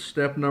this is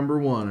step number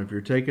 1. If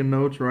you're taking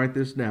notes, write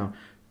this down.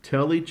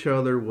 Tell each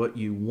other what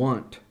you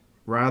want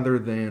rather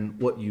than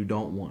what you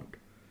don't want.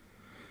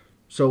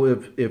 So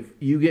if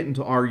you get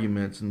into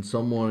arguments and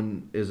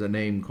someone is a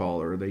name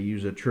caller, they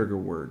use a trigger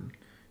word,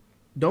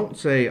 don't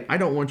say, I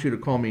don't want you to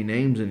call me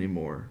names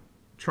anymore.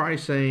 Try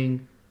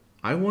saying,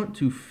 I want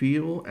to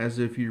feel as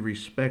if you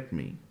respect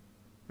me,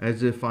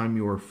 as if I'm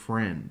your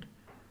friend.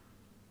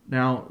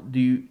 Now, do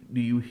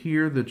you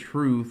hear the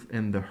truth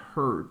and the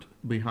hurt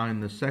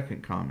behind the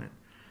second comment?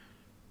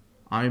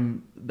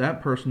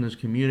 That person is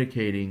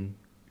communicating,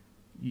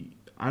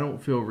 I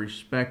don't feel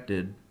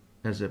respected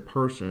as a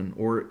person,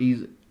 or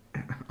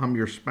I'm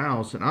your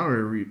spouse and I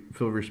don't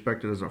feel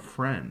respected as a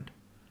friend.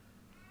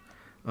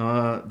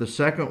 The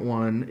second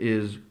one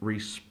is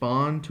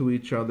respond to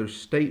each other's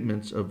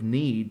statements of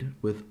need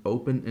with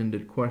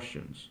open-ended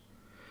questions.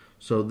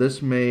 So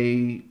this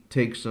may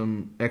take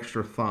some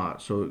extra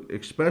thought. So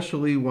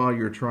especially while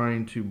you're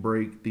trying to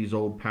break these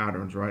old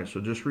patterns, right?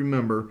 So just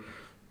remember,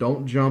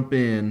 don't jump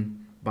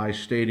in by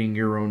stating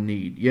your own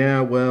need.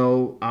 Yeah,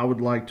 well, I would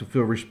like to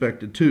feel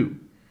respected too.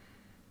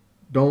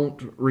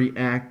 Don't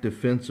react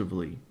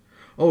defensively.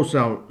 Oh,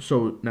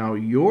 so now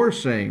you're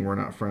saying we're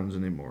not friends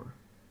anymore.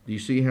 Do you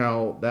see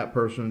how that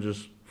person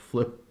just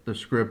flipped the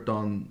script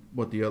on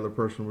what the other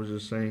person was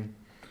just saying?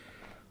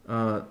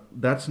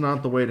 That's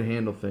not the way to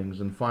handle things.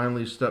 And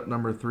finally, step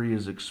number 3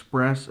 is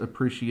express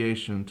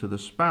appreciation to the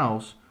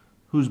spouse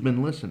who's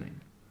been listening.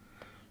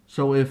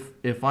 So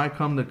if I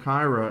come to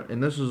Kyra,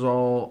 and this is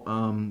all,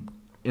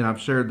 and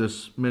I've shared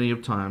this many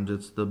of times,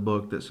 it's the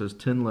book that says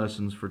 10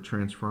 Lessons for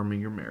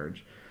Transforming Your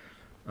Marriage.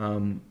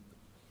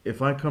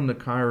 If I come to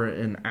Kyra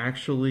and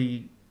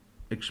actually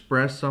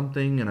express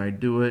something and I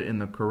do it in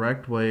the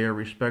correct way, a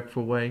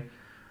respectful way,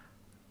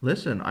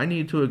 listen, I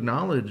need to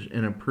acknowledge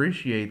and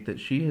appreciate that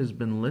she has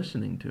been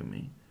listening to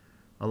me.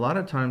 A lot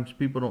of times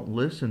people don't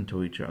listen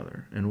to each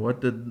other. And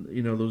what did,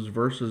 those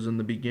verses in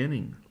the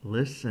beginning?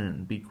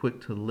 Listen, be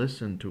quick to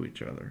listen to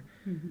each other.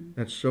 Mm-hmm.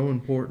 That's so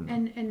important.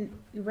 And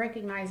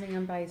recognizing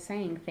them by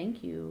saying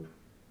thank you.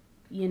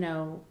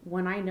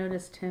 When I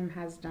notice Tim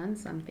has done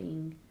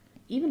something,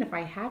 even if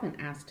I haven't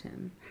asked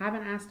him, have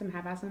asked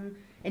him,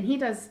 and he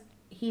does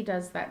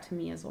that to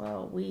me as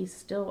well. We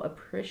still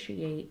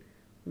appreciate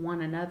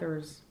one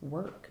another's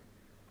work,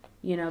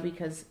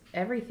 because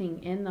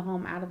everything in the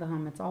home, out of the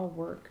home, it's all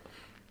work,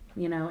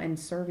 and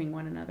serving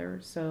one another.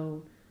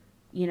 So,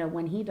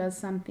 when he does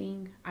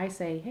something, I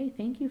say, hey,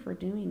 thank you for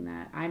doing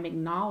that. I'm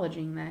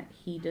acknowledging that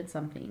he did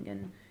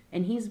something,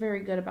 and he's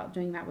very good about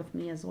doing that with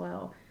me as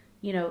well.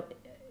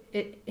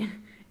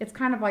 It's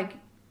kind of like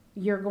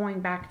you're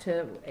going back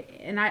to,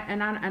 and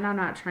I'm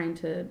not trying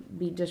to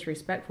be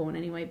disrespectful in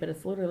any way, but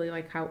it's literally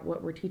like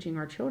what we're teaching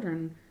our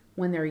children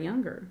when they're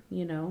younger,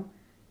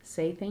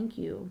 say thank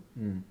you,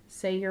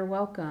 say you're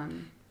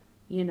welcome,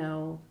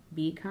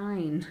 be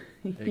kind,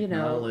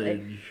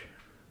 acknowledge.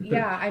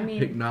 Yeah, I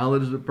mean,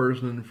 acknowledge the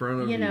person in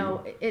front of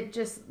you. It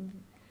just,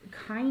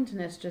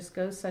 kindness just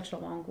goes such a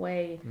long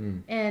way.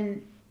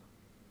 And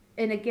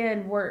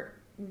again,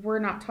 we're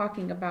not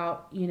talking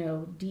about,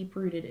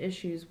 deep-rooted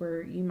issues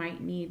where you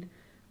might need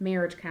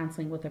marriage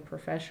counseling with a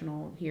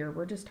professional here.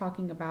 We're just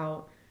talking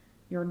about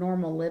your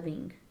normal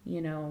living,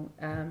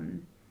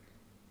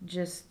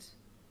 just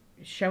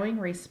showing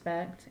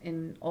respect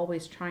and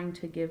always trying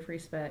to give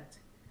respect.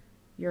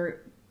 You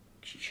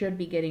should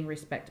be getting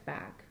respect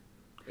back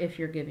if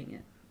you're giving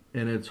it.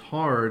 And it's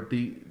hard.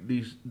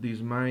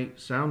 These might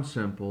sound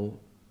simple,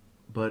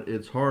 but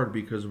it's hard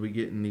because we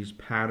get in these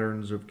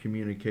patterns of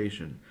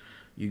communication.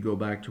 You go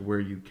back to where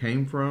you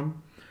came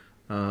from,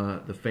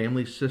 the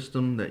family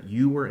system that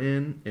you were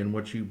in, and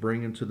what you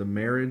bring into the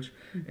marriage.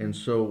 Mm-hmm. And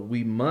so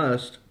we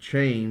must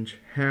change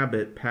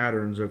habit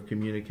patterns of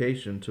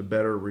communication to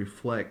better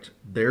reflect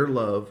their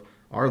love,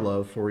 our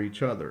love for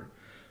each other.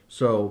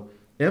 So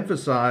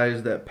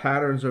emphasize that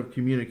patterns of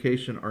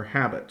communication are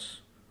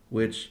habits,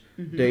 which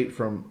date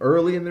from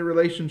early in the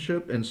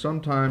relationship and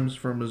sometimes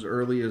from as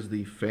early as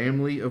the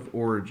family of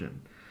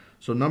origin.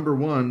 So number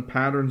one,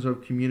 patterns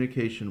of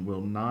communication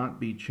will not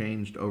be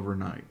changed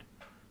overnight.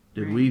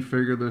 Did we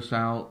figure this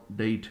out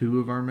day 2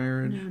 of our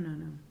marriage?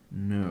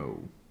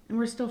 No. And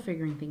we're still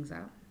figuring things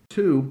out.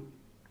 2,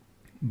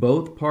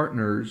 both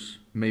partners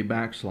may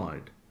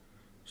backslide.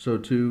 So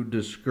to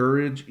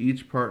discourage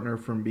each partner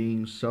from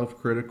being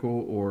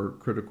self-critical or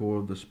critical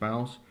of the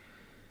spouse,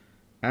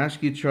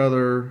 ask each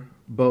other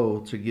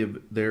both to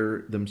give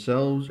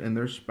themselves and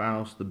their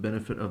spouse the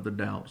benefit of the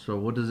doubt. So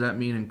what does that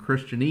mean in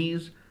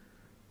Christianese?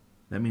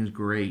 That means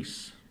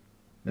grace.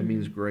 That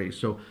means grace.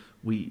 So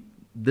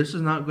this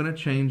is not going to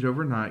change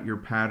overnight, your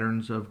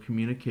patterns of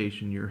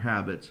communication, your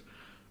habits.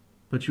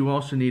 But you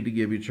also need to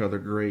give each other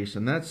grace.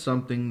 And that's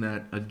something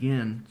that,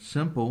 again,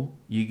 simple.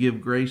 You give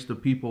grace to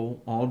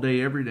people all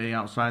day, every day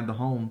outside the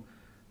home.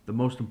 The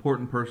most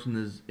important person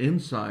is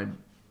inside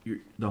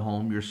the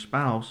home, your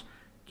spouse.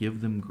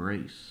 Give them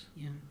grace.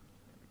 Yeah.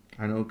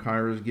 I know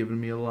Kyra's given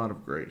me a lot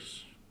of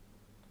grace.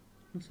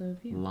 And so have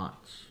you.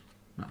 Lots.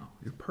 No,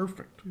 you're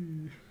perfect.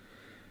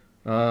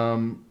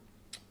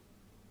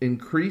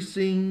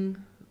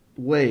 Increasing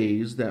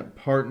ways that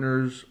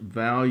partners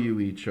value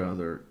each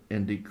other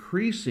and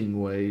decreasing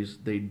ways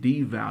they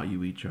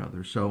devalue each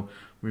other. So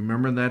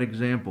remember that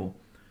example.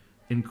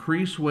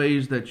 Increase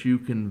ways that you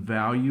can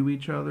value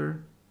each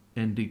other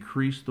and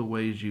decrease the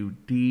ways you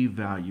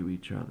devalue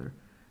each other.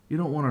 You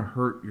don't want to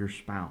hurt your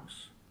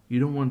spouse. You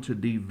don't want to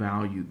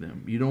devalue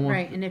them. You don't want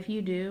Right, and if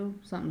you do,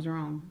 something's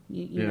wrong.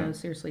 You know,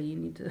 seriously, you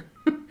need to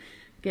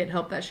get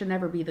help. That should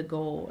never be the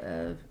goal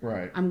of,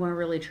 I'm going to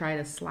really try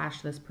to slash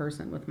this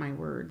person with my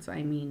words.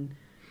 I mean,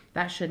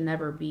 that should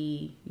never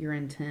be your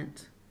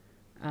intent.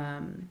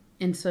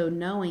 And so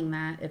knowing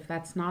that, if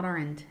that's not our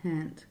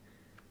intent,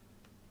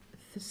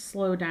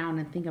 slow down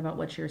and think about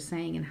what you're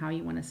saying and how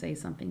you want to say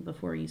something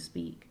before you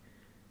speak.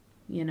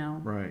 You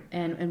know? Right.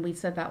 And we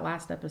said that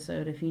last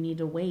episode. If you need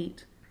to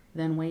wait,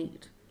 then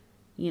wait.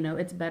 You know,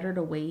 it's better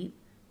to wait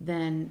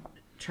than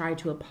try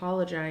to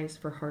apologize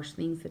for harsh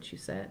things that you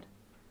said.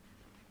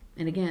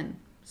 And again,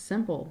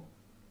 simple,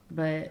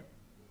 but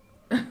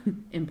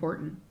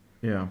important.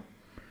 Yeah.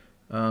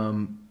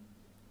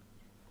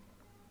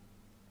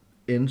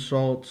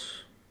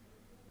 Insults,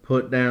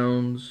 put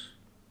downs,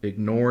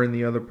 ignoring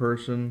the other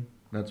person.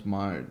 That's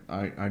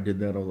I did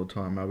that all the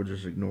time. I would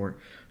just ignore it.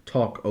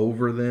 Talk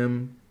over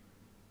them.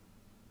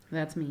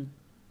 That's me.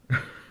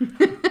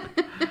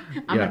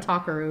 I'm a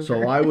talker over.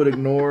 So I would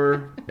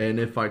ignore, and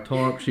if I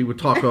talk, she would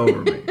talk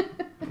over me.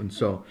 And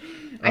so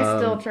I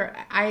still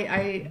try.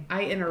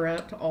 I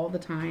interrupt all the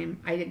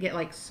time. I get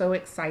like so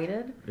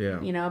excited,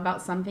 you know,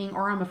 about something,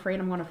 or I'm afraid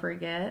I'm going to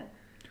forget.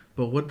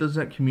 But what does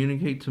that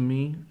communicate to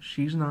me?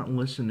 She's not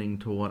listening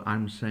to what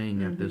I'm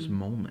saying at this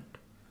moment.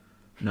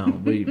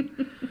 No,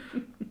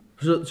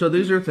 so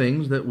these are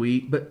things that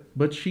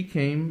but you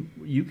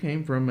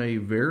came from a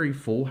very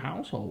full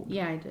household.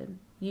 Yeah, I did.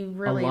 You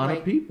really a lot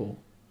of people.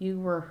 You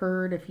were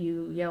heard if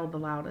you yelled the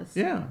loudest.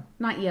 Yeah.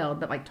 Not yelled,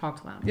 but like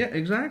talked loud. Yeah,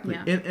 exactly.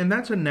 Yeah. And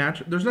that's a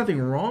natural, there's nothing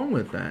wrong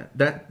with that.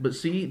 But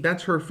see,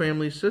 that's her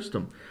family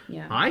system.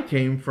 Yeah. I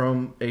came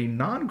from a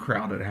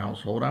non-crowded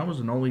household. I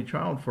was an only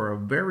child for a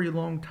very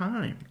long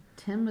time.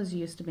 Tim was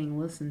used to being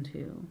listened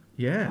to.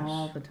 Yes.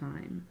 All the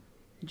time.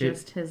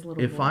 Just his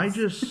little If voice. I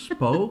just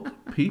spoke,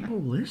 people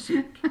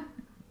listened.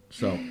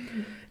 So,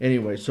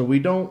 anyway, so we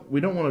don't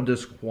want to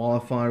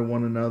disqualify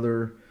one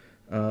another,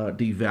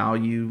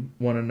 devalue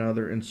one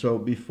another, and so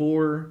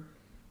before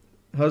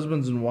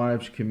husbands and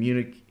wives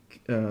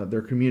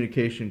their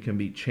communication can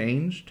be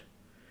changed,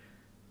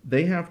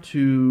 they have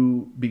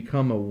to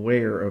become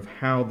aware of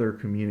how they're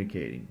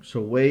communicating.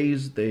 So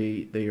ways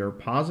they are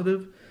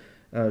positive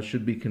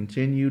should be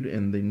continued,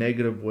 and the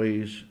negative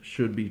ways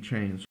should be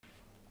changed.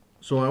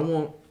 So I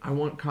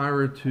want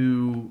Kyra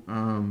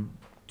to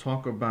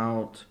talk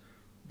about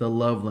the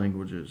love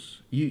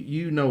languages.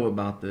 You know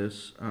about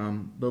this.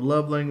 The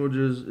love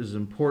languages is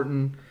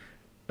important.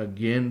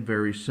 Again,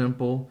 very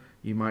simple.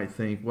 You might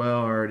think,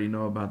 well, I already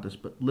know about this,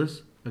 but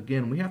listen,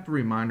 again, we have to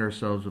remind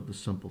ourselves of the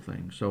simple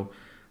things. So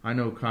I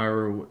know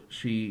Kyra,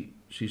 she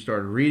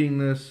started reading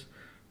this.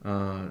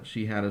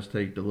 She had us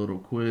take the little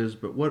quiz,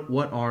 but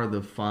what are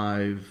the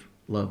 5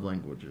 love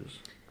languages?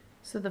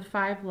 So the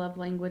 5 love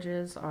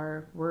languages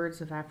are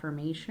words of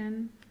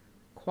affirmation,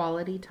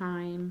 quality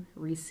time,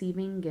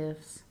 receiving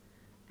gifts,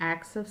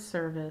 acts of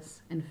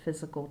service, and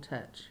physical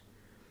touch.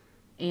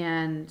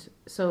 And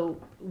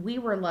so we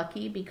were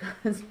lucky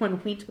because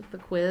when we took the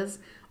quiz,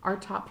 our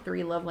top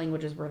 3 love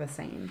languages were the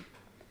same.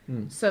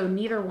 So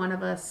neither one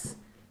of us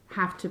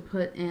have to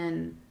put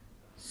in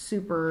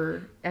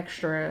super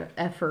extra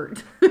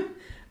effort,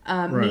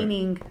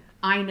 meaning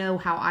I know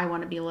how I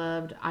want to be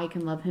loved. I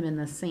can love him in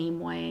the same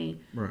way.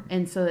 Right.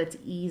 And so it's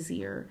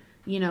easier,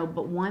 you know,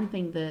 but one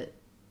thing that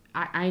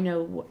I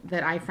know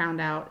that I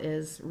found out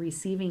is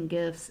receiving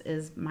gifts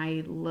is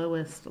my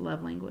lowest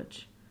love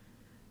language.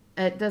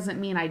 It doesn't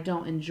mean I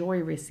don't enjoy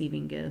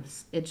receiving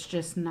gifts. It's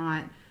just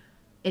not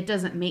it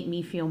doesn't make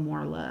me feel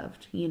more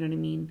loved. You know what I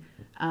mean?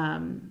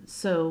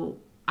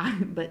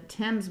 But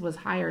Tim's was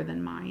higher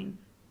than mine.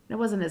 It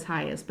wasn't his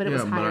highest, but it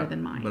was higher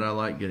than mine. But I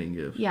like getting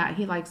gifts. Yeah,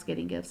 he likes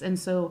getting gifts. And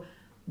so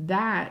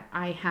that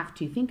I have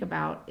to think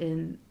about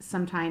in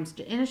sometimes,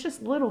 and it's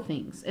just little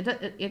things.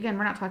 Again,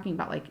 we're not talking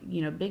about like,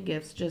 big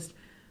gifts. Just,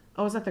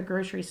 I was at the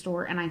grocery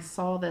store and I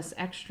saw this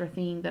extra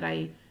thing that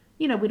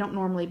we don't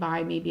normally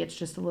buy. Maybe it's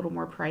just a little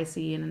more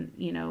pricey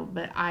and,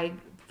 but I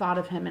thought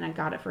of him and I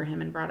got it for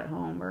him and brought it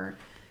home. Or,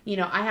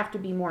 I have to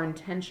be more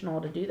intentional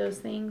to do those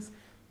things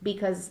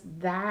because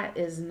that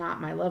is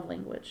not my love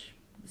language.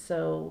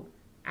 So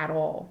at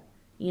all,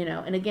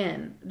 and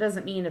again, it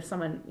doesn't mean if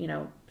someone,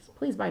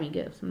 please buy me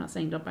gifts. I'm not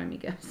saying don't buy me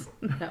gifts.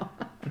 No,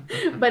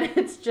 but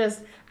it's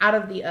just out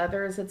of the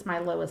others, it's my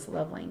lowest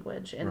love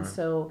language. And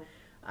so,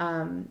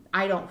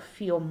 I don't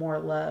feel more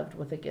loved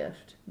with a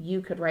gift.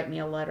 You could write me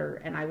a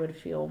letter and I would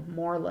feel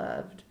more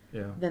loved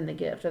than the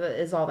gift. That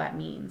is all that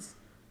means.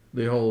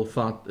 The whole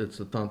thought, it's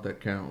the thought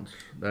that counts.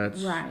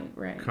 That's right.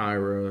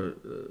 Kyra,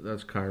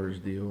 that's Kyra's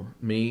deal.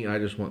 Me, I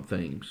just want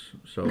things.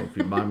 So if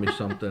you buy me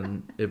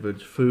something, if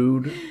it's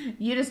food,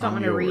 you just don't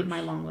want to read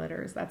my long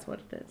letters. That's what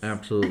it is.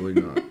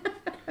 Absolutely not.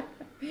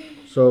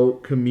 So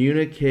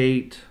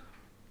communicate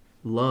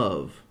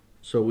love.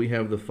 So we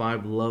have the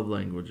 5 love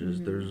languages.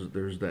 Mm-hmm.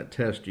 There's that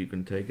test you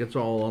can take. It's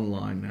all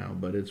online now,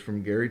 but it's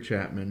from Gary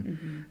Chapman.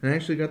 Mm-hmm. And I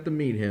actually got to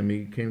meet him.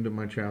 He came to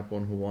my chapel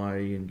in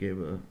Hawaii and gave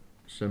a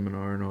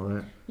seminar and all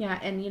that. Yeah,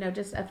 and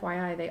just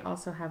FYI, they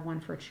also have one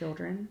for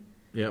children.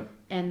 Yep.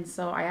 And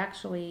so I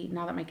actually,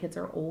 now that my kids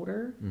are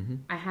older,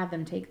 I had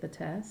them take the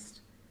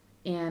test,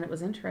 and it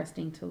was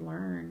interesting to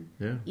learn.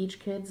 Yeah. Each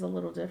kid's a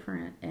little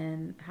different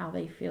in how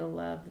they feel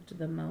loved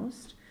the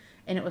most.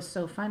 And it was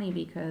so funny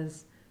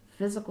because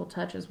physical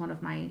touch is one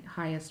of my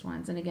highest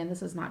ones. And again,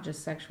 this is not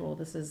just sexual.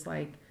 This is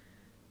like,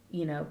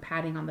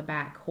 patting on the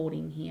back,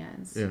 holding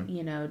hands.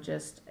 Yeah.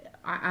 Just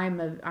I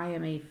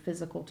am a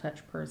physical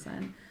touch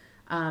person.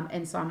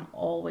 And so I'm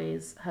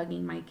always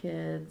hugging my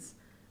kids,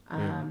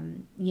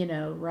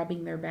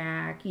 rubbing their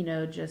back,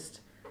 just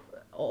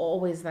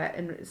always that.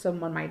 And so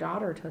when my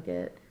daughter took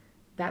it,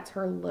 that's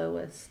her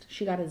lowest.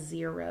 She got a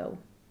 0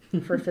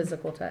 for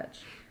physical touch.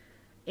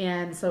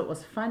 And so it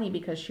was funny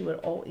because she would,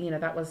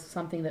 that was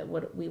something that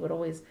we would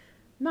always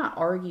not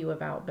argue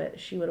about, but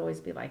she would always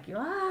be like,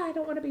 I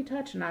don't want to be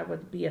touched. And I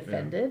would be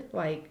offended. Yeah.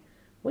 Like,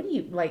 what do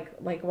you, like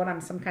what, I'm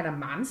some kind of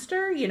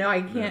monster?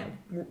 I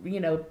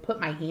can't,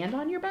 put my hand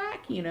on your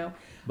back,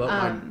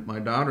 But my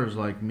daughter's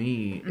like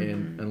me,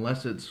 and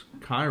unless it's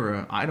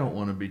Kyra, I don't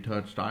want to be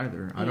touched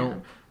either. Yeah.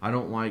 I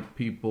don't like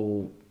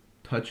people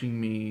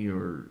touching me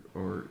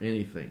or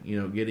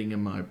anything, getting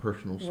in my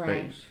personal space.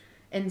 Right.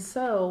 And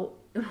so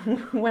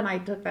when I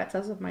took that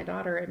test with my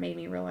daughter, it made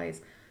me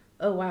realize,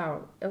 oh,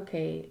 wow,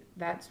 okay,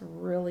 that's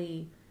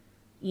really,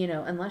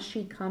 unless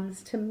she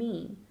comes to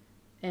me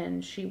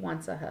and she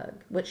wants a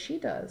hug, which she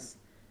does,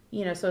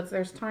 so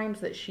there's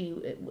times that she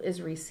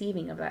is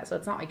receiving of that. So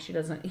it's not like she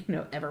doesn't,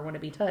 ever want to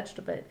be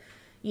touched, but,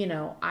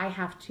 I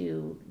have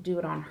to do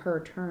it on her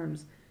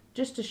terms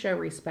just to show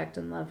respect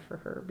and love for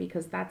her,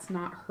 because that's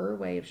not her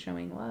way of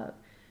showing love.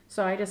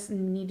 So I just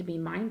need to be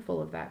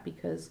mindful of that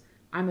because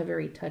I'm a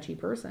very touchy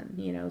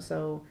person,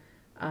 so,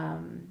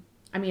 I'm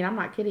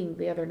not kidding.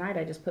 The other night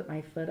I just put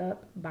my foot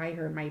up by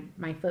her and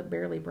my foot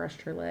barely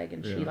brushed her leg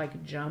and she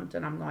jumped,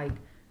 and I'm like,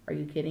 are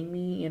you kidding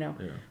me? Yeah.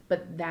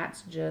 But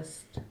that's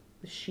just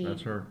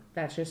that's her.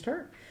 That's just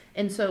her.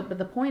 And so, but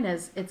the point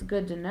is, it's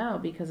good to know,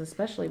 because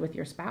especially with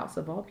your spouse,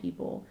 of all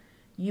people,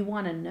 you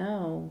want to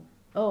know,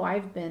 oh,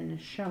 I've been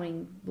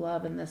showing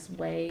love in this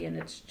way, and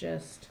it's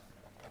just,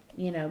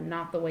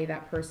 not the way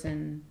that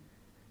person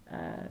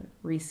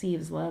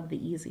receives love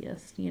the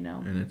easiest,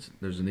 And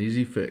there's an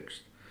easy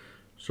fix.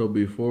 So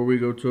before we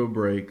go to a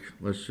break,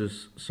 let's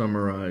just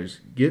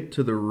summarize. Get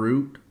to the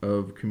root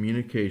of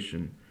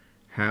communication.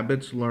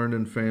 Habits learned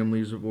in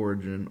families of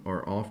origin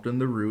are often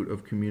the root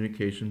of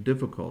communication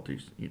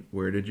difficulties.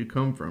 Where did you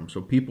come from?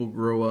 So people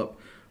grow up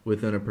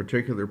within a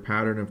particular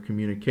pattern of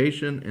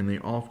communication, and they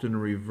often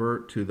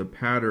revert to the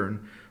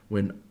pattern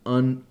when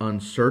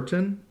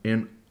uncertain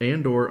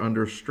and or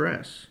under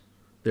stress.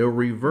 They'll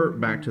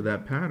revert back to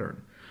that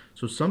pattern.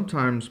 So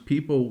sometimes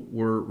people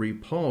were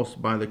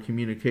repulsed by the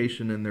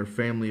communication in their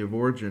family of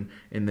origin,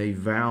 and they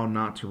vow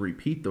not to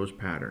repeat those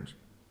patterns.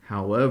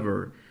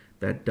 However,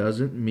 that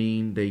doesn't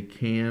mean they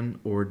can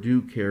or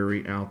do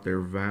carry out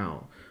their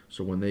vow.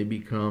 So when they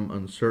become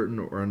uncertain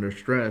or under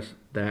stress,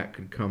 that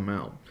could come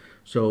out.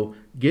 So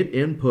get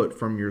input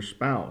from your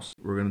spouse.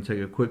 We're going to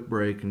take a quick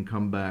break and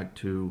come back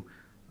to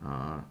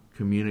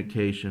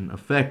communication,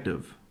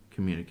 effective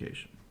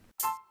communication.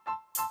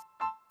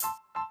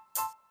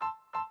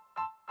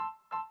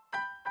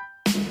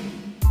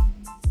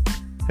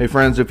 Hey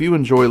friends, if you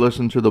enjoy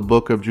listening to the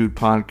Book of Jude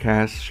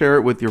podcast, share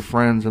it with your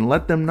friends and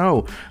let them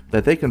know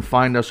that they can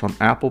find us on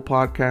Apple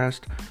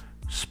Podcast,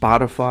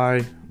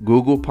 Spotify,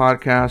 Google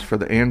Podcast for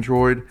the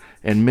Android,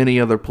 and many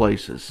other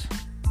places.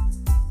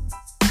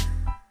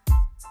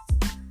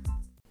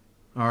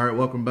 All right,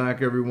 welcome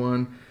back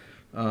everyone.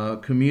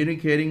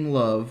 Communicating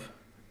love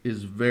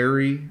is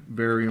very,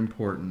 very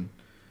important.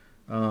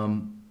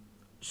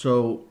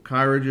 So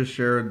Kyra just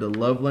shared the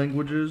love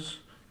languages.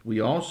 We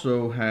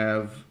also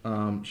have,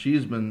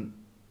 she's been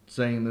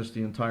saying this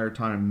the entire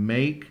time,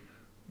 make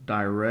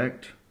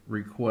direct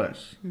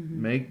requests.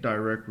 Mm-hmm. Make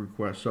direct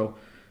requests. So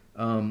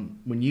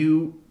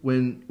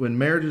when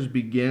marriages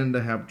begin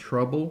to have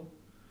trouble,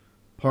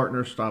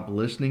 partners stop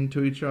listening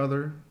to each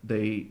other.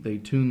 They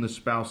tune the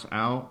spouse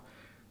out.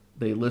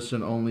 They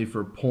listen only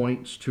for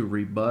points to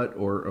rebut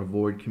or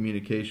avoid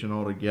communication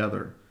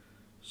altogether.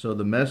 So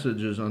the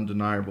message is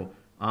undeniable.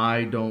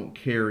 I don't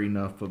care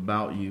enough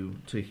about you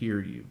to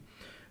hear you.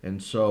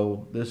 And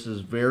so this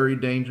is very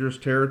dangerous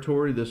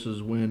territory. This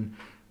is when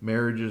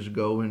marriages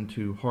go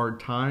into hard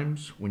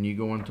times, when you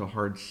go into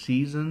hard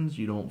seasons,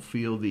 you don't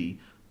feel the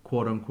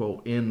quote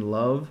unquote in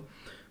love.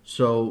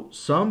 So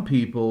some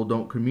people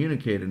don't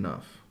communicate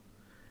enough.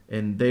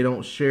 And they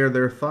don't share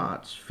their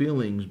thoughts,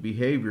 feelings,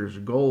 behaviors,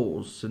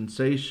 goals,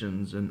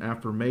 sensations, and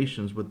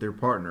affirmations with their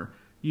partner.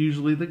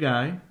 Usually the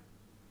guy.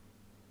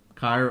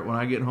 Kyra, when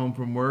I get home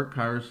from work,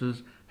 Kyra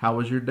says, "How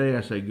was your day?"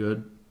 I say,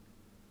 "Good."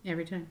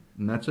 Every time.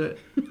 And that's it.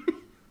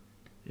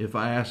 If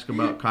I ask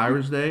about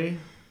Kyra's day,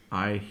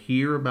 I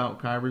hear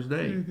about Kyra's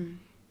day. Mm-hmm.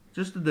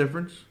 Just the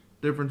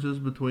differences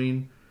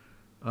between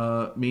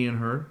me and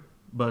her.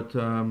 But,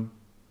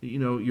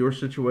 your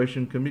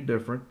situation can be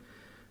different.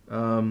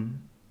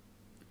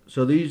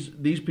 So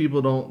these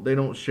people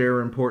don't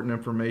share important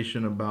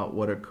information about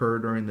what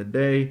occurred during the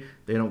day.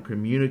 They don't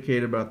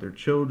communicate about their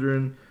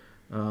children.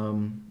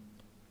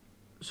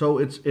 So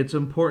it's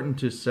important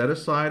to set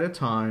aside a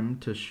time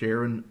to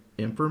share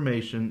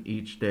information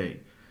each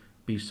day.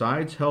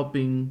 Besides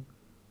being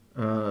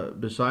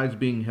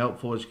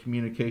helpful as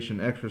communication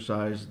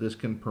exercise, this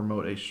can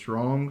promote a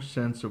strong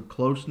sense of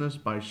closeness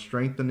by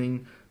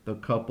strengthening the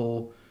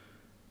couple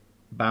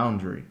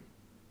boundary.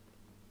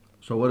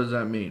 So what does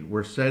that mean?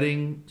 We're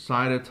setting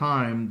aside a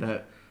time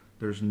that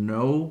there's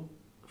no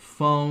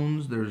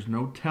phones, there's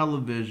no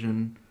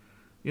television.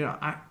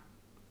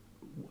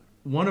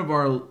 One of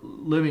our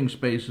living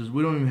spaces,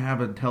 we don't even have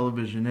a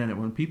television in it.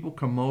 When people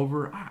come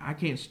over, I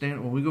can't stand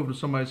it. When we go to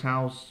somebody's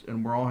house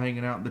and we're all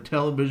hanging out, the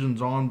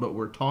television's on, but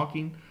we're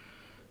talking.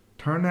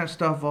 Turn that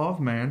stuff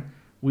off, man.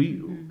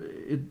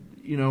 Human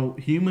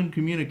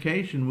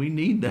communication, we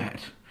need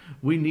that.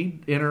 We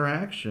need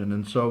interaction.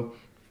 And so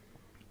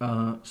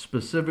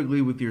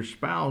specifically with your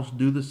spouse,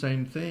 do the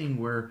same thing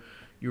where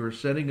you're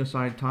setting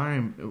aside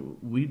time.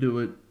 We do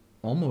it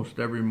almost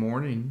every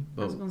morning.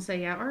 I was going to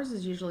say, yeah, ours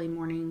is usually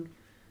morning.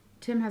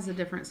 Tim has a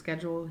different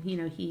schedule.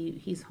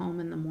 He's home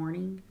in the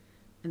morning,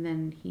 and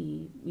then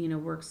he,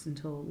 works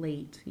until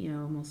late,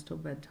 almost till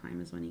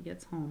bedtime is when he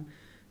gets home.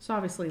 So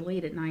obviously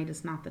late at night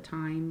is not the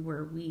time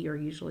where we are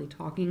usually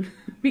talking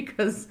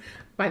because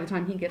by the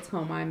time he gets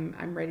home,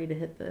 I'm ready to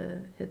hit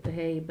the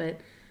hay.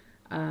 But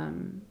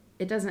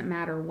it doesn't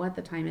matter what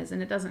the time is,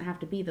 and it doesn't have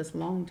to be this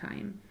long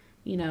time.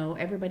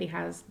 Everybody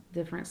has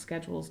different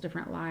schedules,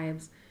 different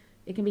lives.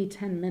 It can be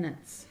 10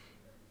 minutes.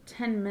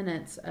 10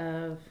 minutes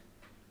of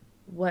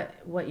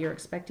what you're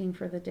expecting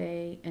for the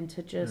day, and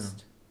to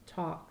just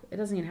talk. It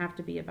doesn't even have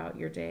to be about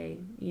your day,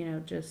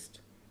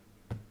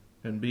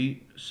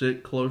 and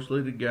sit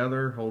closely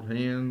together, hold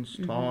hands,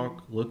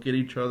 talk, look at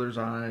each other's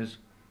eyes.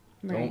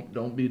 Right.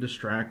 Don't be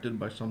distracted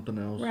by something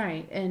else.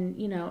 Right. And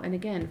and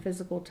again,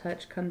 physical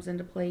touch comes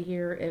into play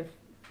here. Of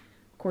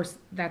course,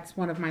 that's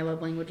one of my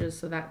love languages,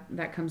 so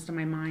that comes to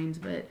my mind,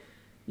 but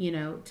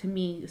to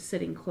me,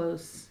 sitting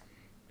close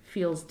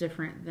feels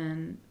different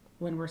than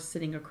when we're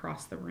sitting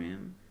across the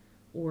room.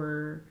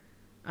 Or,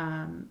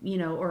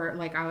 or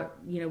like,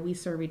 we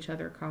serve each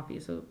other coffee.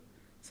 So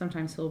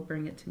sometimes he'll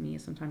bring it to me.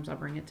 Sometimes I'll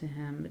bring it to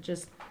him. But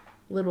just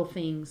little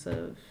things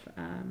of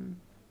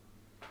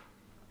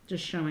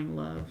just showing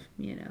love,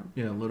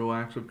 Yeah, little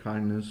acts of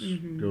kindness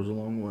goes a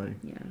long way.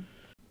 Yeah.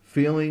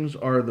 Feelings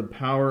are the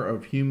power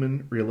of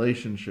human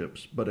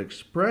relationships, but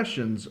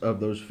expressions of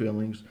those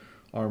feelings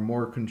are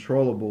more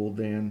controllable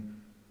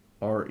than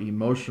our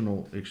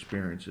emotional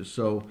experiences.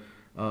 So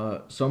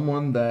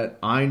someone that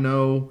I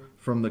know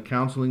from the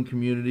counseling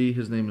community,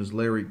 his name is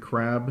Larry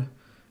Crabb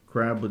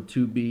with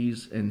 2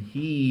 B's, and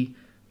he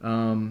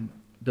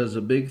does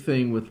a big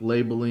thing with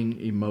labeling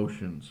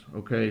emotions.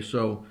 Okay,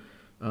 so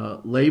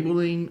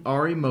labeling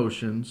our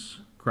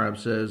emotions, Crabb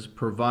says,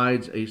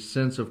 provides a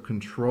sense of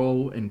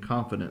control and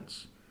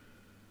confidence.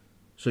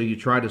 So you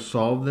try to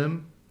solve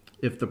them.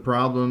 If the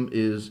problem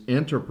is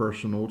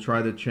interpersonal,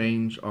 try to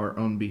change our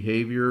own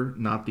behavior,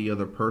 not the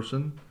other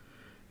person.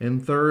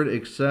 And third,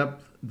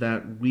 accept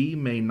that we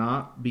may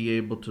not be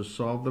able to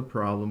solve the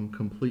problem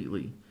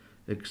completely.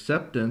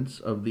 Acceptance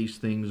of these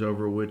things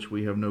over which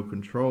we have no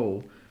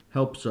control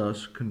helps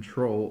us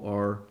control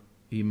our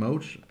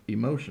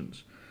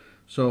emotions.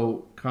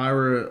 So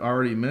Kyra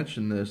already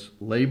mentioned this,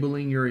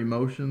 labeling your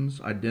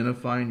emotions,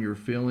 identifying your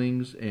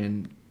feelings,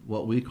 and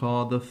what we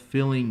call the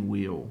feeling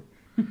wheel.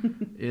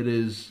 It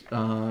is,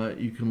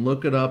 you can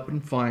look it up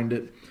and find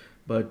it,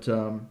 but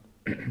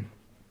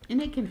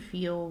And it can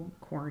feel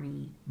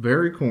corny.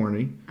 Very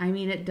corny. I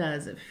mean, it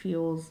does. It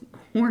feels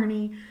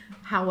corny.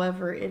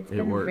 However, it's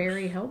been works.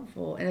 very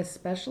helpful, and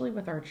especially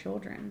with our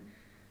children.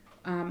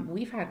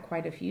 We've had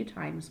quite a few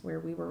times where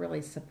we were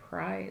really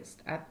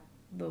surprised at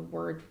the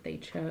word they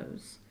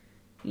chose.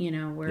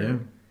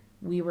 Where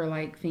we were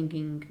like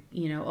thinking,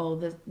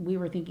 we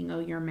were thinking, oh,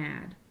 you're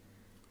mad.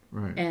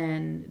 Right.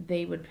 And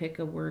they would pick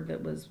a word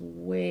that was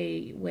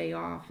way, way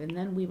off. And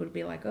then we would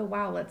be like, oh,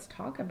 wow, let's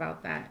talk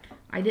about that.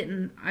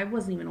 I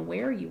wasn't even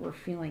aware you were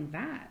feeling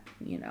that,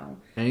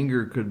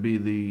 Anger could be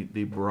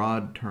the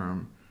broad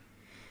term,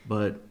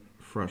 but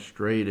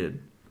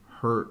frustrated,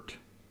 hurt,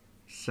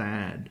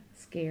 sad,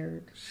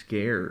 scared.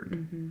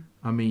 Mm-hmm.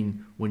 I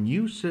mean, when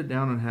you sit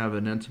down and have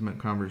an intimate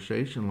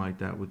conversation like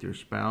that with your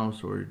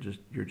spouse or just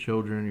your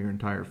children, your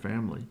entire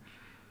family,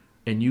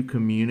 and you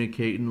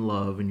communicate in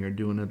love and you're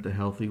doing it the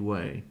healthy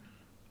way,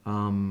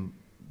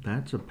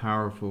 that's a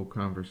powerful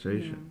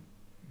conversation.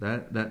 Yeah.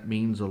 That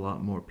means a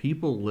lot more.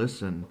 People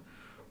listen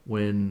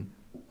when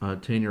a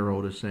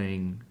 10-year-old is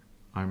saying,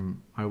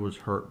 I was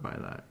hurt by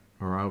that,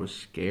 or I was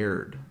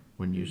scared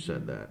when you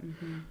said that.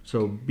 Mm-hmm.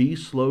 So be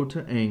slow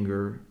to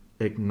anger,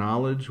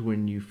 acknowledge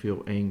when you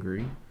feel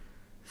angry,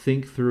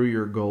 think through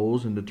your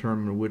goals and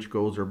determine which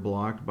goals are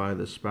blocked by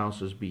the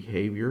spouse's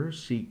behavior.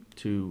 Seek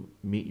to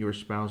meet your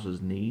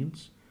spouse's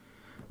needs.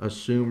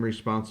 Assume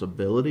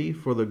responsibility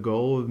for the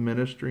goal of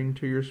ministering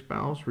to your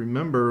spouse.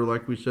 Remember,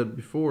 like we said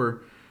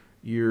before,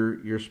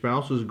 your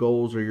spouse's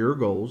goals are your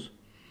goals.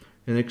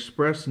 And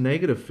express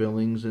negative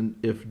feelings and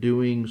if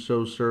doing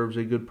so serves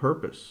a good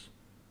purpose.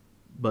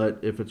 But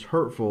if it's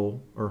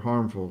hurtful or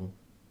harmful,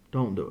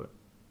 don't do it.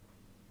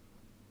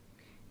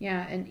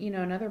 Yeah, and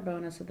another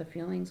bonus of the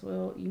feelings,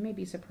 you may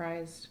be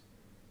surprised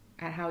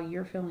at how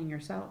you're feeling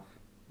yourself.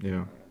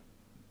 Yeah.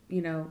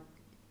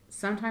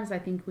 Sometimes I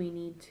think we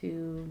need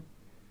to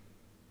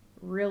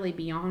really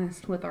be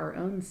honest with our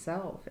own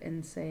self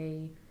and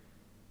say,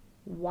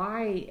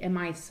 why am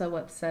I so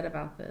upset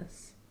about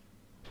this?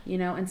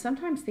 And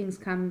sometimes things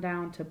come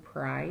down to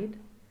pride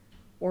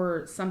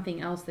or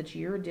something else that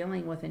you're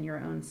dealing with in your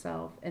own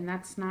self, and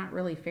that's not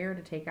really fair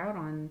to take out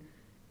on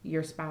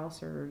your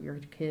spouse or your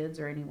kids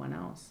or anyone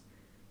else.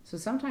 So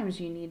sometimes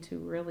you need to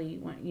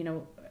really,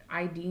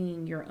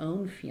 IDing your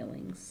own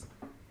feelings.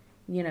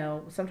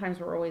 Sometimes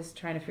we're always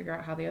trying to figure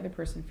out how the other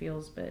person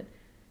feels, but,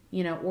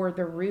 or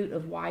the root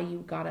of why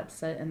you got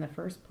upset in the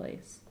first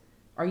place.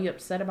 Are you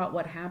upset about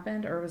what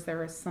happened, or was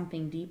there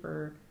something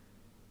deeper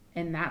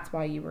and that's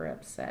why you were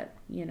upset,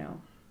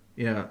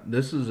 Yeah,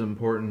 this is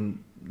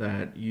important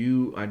that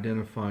you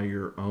identify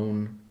your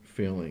own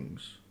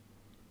feelings.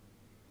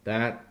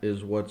 That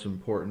is what's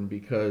important,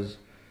 because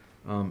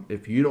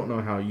if you don't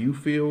know how you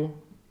feel,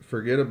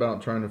 forget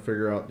about trying to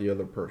figure out the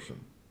other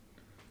person.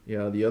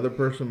 Yeah, the other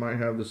person might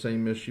have the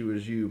same issue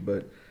as you,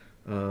 but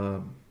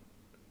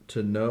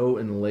to know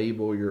and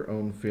label your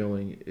own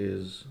feeling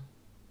is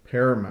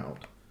paramount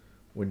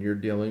when you're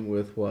dealing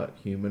with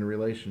human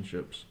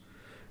relationships.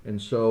 And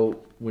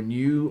so when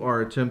you are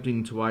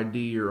attempting to ID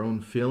your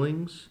own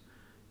feelings,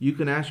 you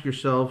can ask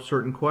yourself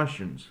certain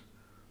questions.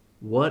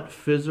 What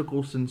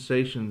physical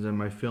sensations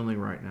am I feeling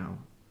right now?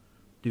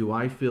 Do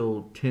I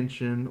feel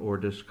tension or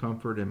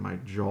discomfort in my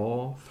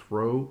jaw,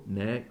 throat,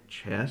 neck,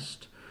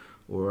 chest,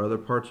 or other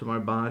parts of my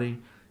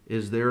body?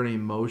 Is there an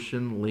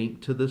emotion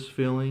linked to this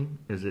feeling?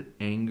 Is it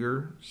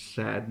anger,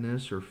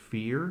 sadness, or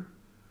fear?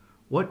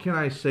 What can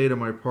I say to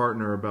my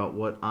partner about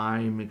what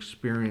I'm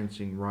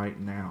experiencing right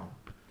now?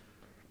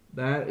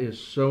 That is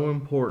so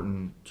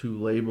important to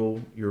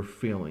label your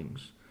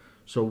feelings.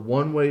 So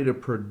one way to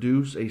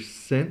produce a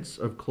sense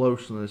of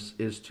closeness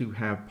is to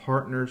have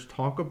partners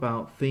talk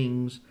about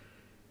things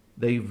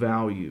they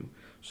value.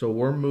 So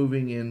we're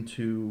moving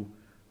into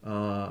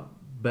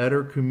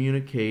better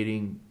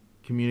communication,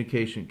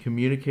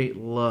 communicate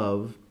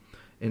love,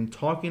 and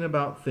talking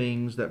about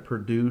things that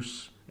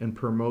produce and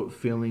promote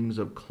feelings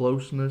of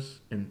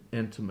closeness and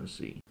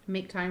intimacy.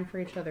 Make time for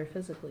each other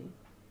physically.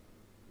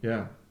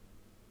 Yeah.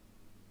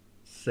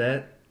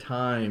 Set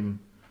time.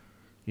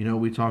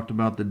 We talked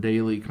about the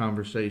daily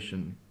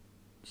conversation.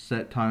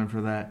 Set time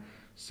for that.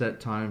 Set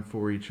time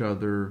for each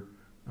other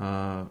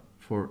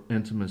for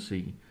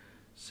intimacy.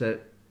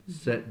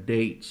 Set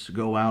dates.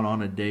 Go out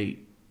on a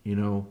date.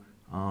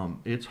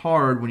 It's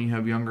hard when you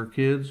have younger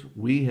kids.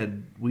 We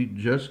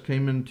just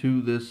came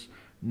into this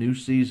new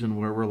season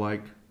where we're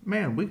like,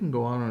 man, we can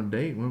go out on a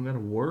date. We don't got to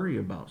worry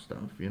about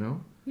stuff.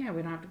 Yeah,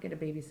 we don't have to get a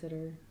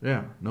babysitter.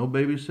 Yeah, no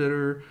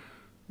babysitter.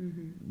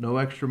 Mm-hmm. No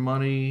extra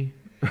money.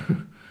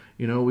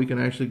 We can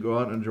actually go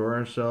out and enjoy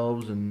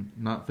ourselves and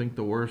not think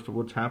the worst of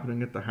what's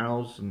happening at the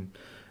house.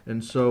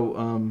 And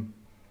so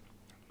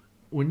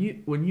when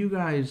you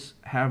guys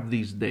have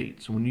these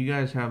dates, when you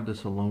guys have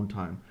this alone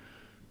time,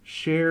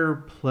 share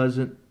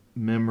pleasant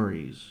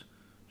memories,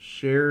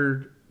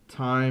 shared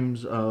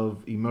times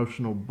of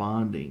emotional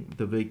bonding,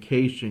 the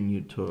vacation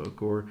you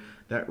took, or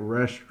that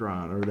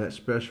restaurant, or that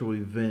special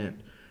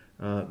event.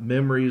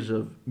 Memories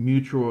of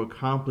mutual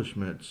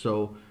accomplishments.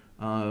 So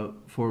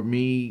for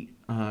me,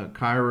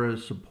 Kyra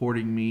is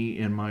supporting me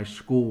in my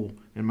school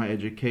and my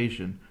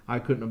education. I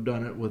couldn't have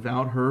done it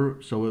without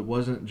her, so it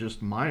wasn't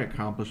just my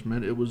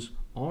accomplishment, it was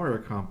our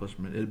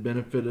accomplishment. It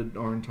benefited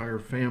our entire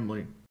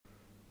family.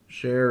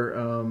 Share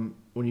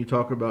when you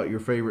talk about your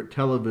favorite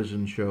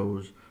television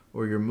shows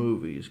or your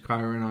movies.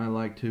 Kyra and I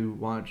like to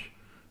watch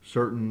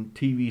certain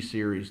TV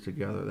series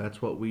together.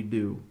 That's what we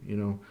do,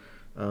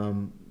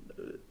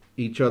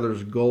 each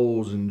other's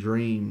goals and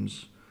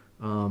dreams.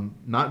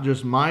 Not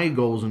just my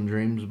goals and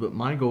dreams, but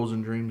my goals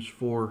and dreams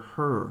for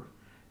her,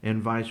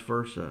 and vice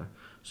versa.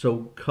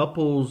 So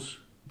couples,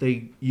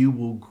 you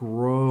will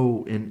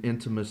grow in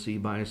intimacy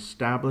by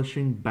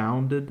establishing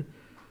bounded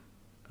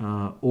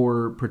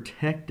or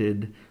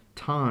protected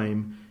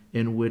time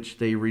in which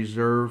they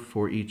reserve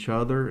for each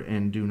other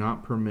and do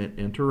not permit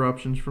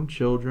interruptions from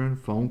children,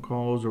 phone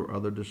calls, or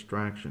other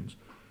distractions.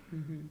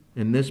 Mm-hmm.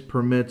 And this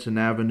permits an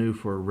avenue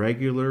for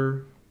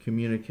regular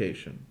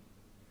communication.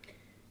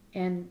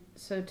 And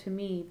so to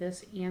me,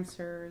 this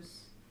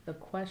answers the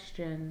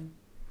question,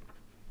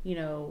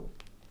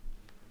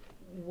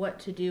 what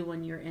to do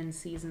when you're in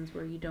seasons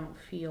where you don't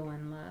feel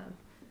in love.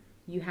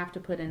 You have to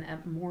put in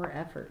more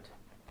effort.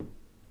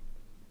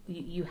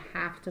 You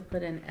have to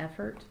put in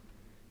effort.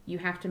 You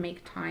have to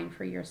make time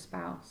for your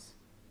spouse.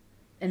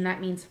 And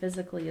that means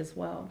physically as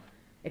well.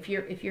 If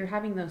you're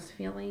having those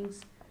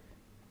feelings,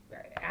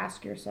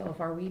 ask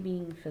yourself, are we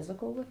being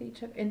physical with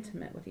each other,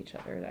 intimate with each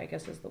other, I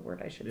guess is the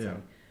word I should say.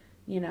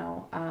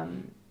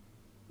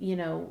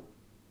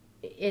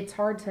 It's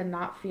hard to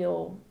not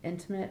feel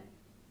intimate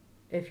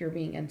if you're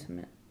being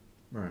intimate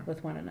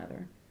with one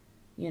another,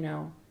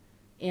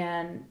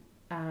 and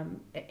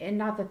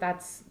not that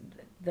that's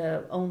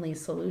the only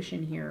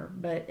solution here,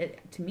 but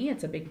to me,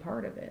 it's a big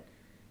part of it.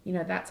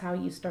 That's how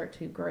you start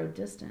to grow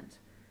distant.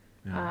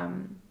 Yeah.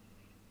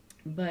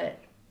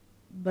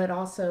 But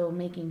also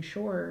making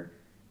sure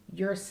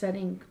you're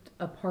setting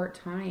apart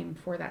time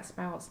for that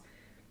spouse.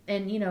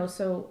 And,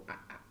 so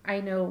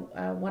I know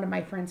one of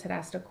my friends had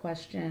asked a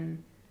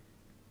question.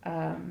 They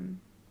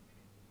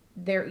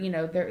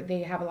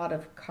have a lot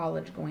of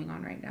college going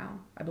on right now.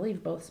 I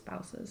believe both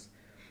spouses.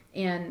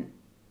 And,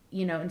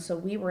 and so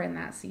we were in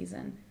that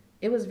season.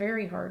 It was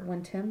very hard.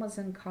 When Tim was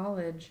in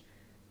college,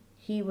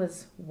 he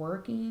was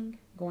working,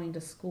 going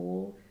to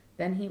school.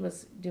 Then he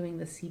was doing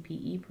the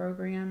CPE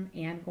program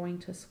and going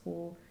to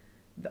school.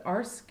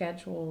 Our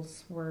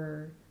schedules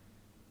were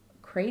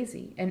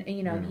crazy. And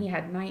he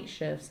had night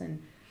shifts,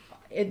 and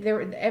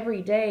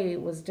every day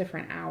was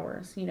different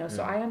hours,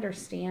 so I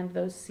understand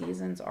those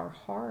seasons are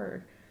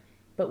hard,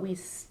 but we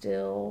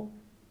still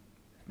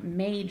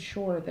made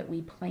sure that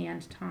we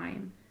planned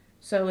time.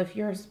 So if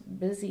you're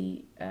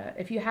busy,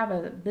 if you have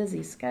a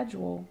busy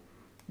schedule,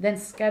 then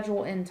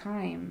schedule in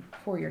time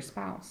for your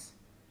spouse,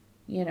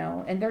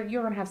 and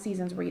you're going to have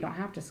seasons where you don't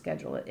have to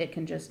schedule it. It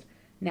can just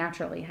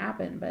naturally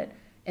happen. But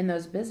in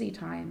those busy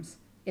times,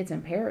 it's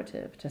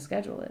imperative to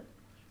schedule it.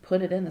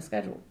 Put it in the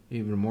schedule.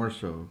 Even more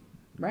so.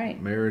 Right.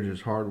 Marriage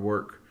is hard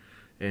work,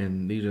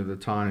 and these are the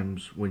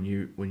times when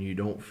you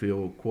don't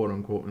feel quote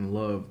unquote in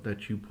love,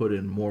 that you put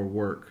in more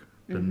work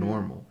than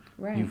normal.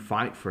 Right. You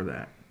fight for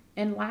that.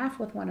 And laugh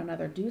with one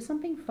another. Do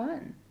something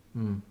fun.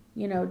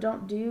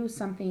 Don't do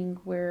something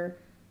where,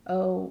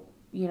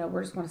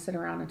 we're just going to sit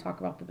around and talk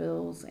about the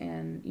bills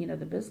and,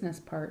 the business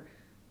part.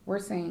 We're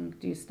saying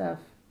do stuff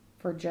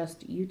for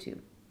just you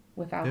two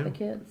without the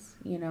kids,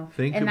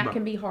 that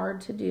can be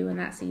hard to do in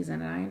that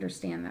season. And I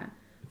understand that.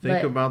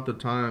 Think about the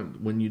time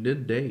when you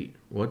did date.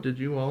 What did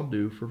you all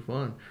do for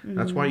fun?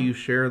 That's why you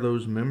share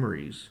those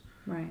memories.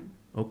 Right.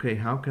 Okay,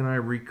 how can I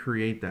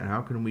recreate that?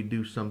 How can we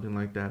do something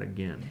like that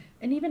again?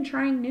 And even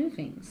trying new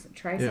things.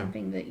 Try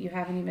something that you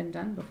haven't even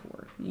done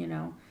before,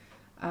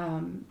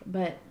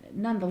 But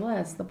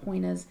nonetheless, the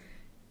point is,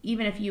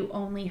 even if you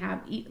only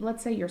have,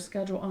 let's say your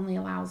schedule only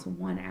allows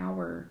 1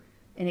 hour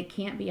and it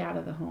can't be out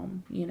of the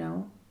home,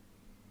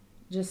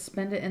 just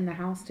spend it in the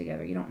house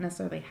together. You don't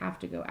necessarily have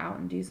to go out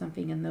and do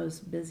something in those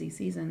busy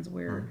seasons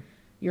where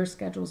your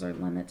schedules are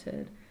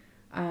limited.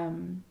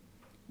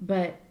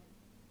 But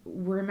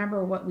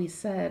remember what we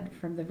said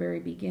from the very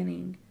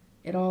beginning.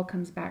 It all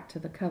comes back to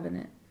the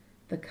covenant.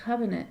 The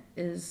covenant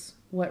is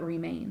what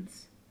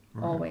remains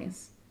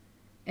always.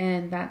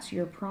 And that's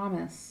your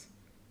promise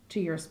to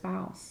your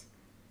spouse.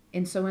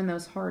 And so in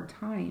those hard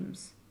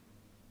times,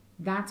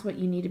 that's what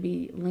you need to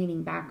be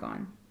leaning back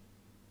on,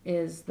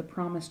 is the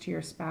promise to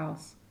your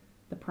spouse,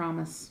 the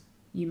promise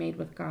you made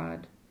with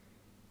God,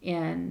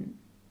 and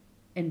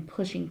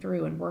pushing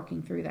through and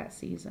working through that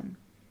season.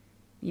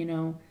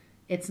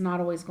 It's not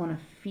always going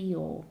to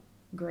feel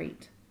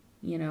great.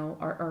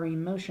 Our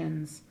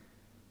emotions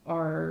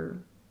are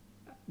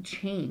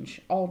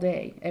change all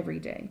day, every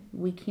day.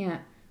 We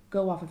can't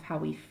go off of how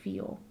we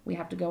feel. We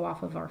have to go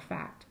off of our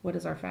fact. What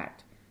is our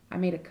fact? I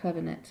made a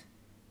covenant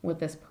with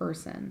this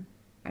person.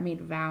 I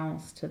made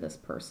vows to this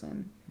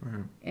person.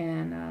 Right.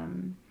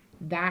 And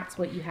that's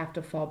what you have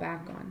to fall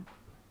back on.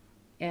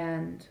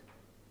 And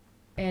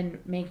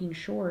making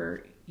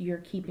sure you're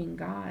keeping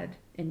God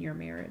in your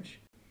marriage.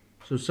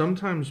 So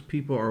sometimes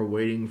people are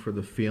waiting for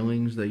the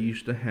feelings they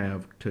used to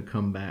have to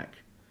come back.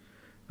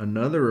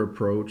 Another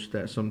approach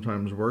that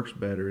sometimes works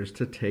better is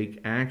to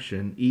take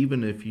action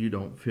even if you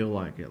don't feel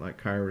like it,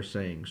 like Kyra was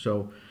saying.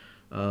 So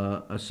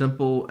a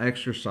simple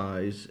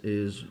exercise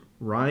is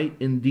write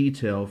in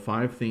detail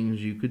 5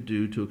 things you could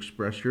do to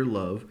express your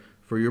love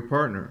for your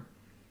partner.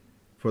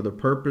 For the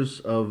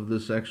purpose of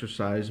this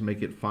exercise,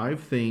 make it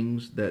 5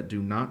 things that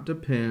do not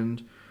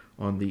depend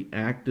on the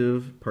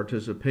active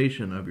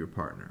participation of your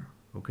partner.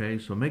 Okay,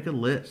 so make a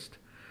list.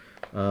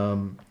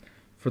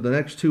 For the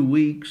next 2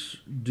 weeks,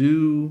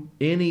 do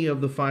any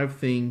of the 5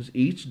 things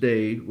each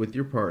day with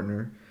your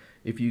partner.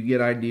 If you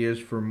get ideas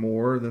for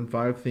more than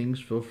 5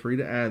 things, feel free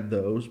to add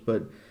those.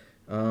 But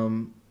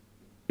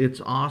it's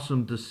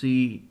awesome to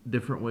see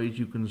different ways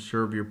you can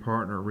serve your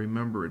partner.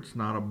 Remember, it's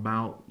not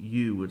about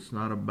you. It's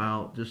not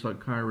about, just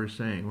like Kyra is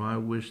saying, well, I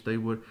wish they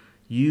would.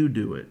 You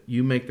do it.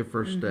 You make the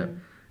first step.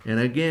 And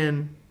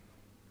again,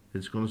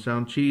 it's going to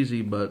sound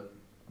cheesy, but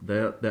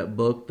that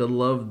book, The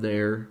Love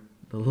Dare,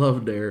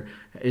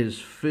 is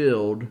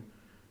filled.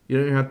 You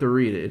don't even have to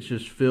read it. It's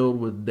just filled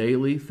with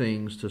daily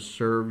things to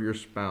serve your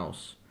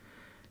spouse.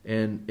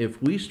 And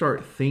if we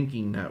start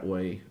thinking that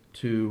way,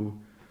 to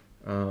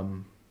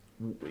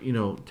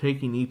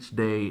taking each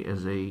day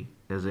as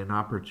an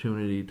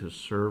opportunity to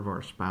serve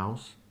our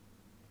spouse,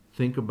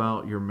 think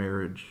about your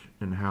marriage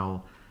and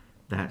how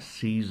that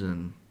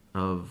season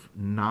of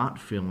not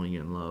feeling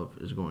in love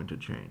is going to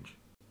change.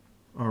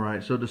 All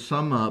right, so to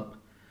sum up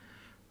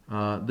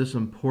this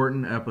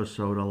important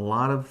episode, a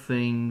lot of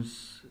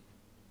things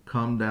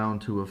come down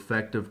to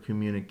effective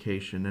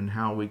communication and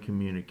how we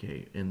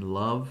communicate in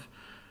love,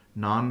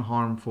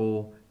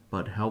 non-harmful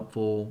but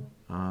helpful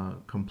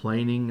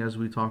complaining, as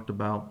we talked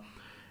about,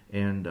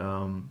 and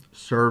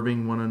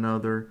serving one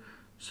another.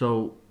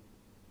 So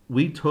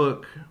we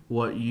took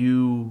what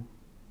you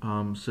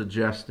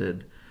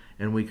suggested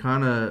and we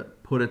kind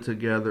of put it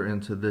together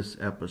into this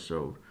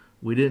episode.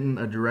 We didn't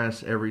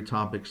address every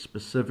topic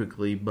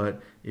specifically,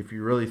 but if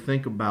you really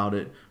think about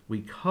it,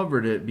 we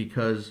covered it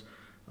because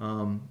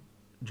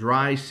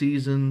dry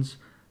seasons,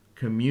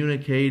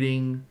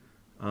 communicating,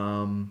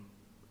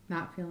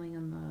 not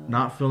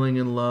feeling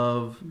in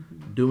love,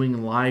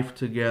 doing life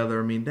together.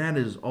 I mean, that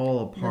is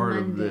all a part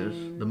of this.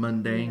 The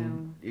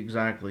mundane,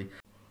 exactly.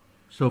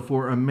 So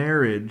for a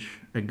marriage,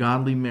 a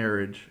godly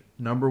marriage,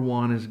 number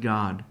 1 is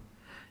God.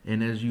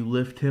 And as you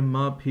lift Him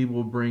up, He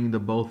will bring the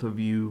both of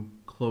you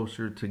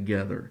closer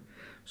together.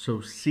 So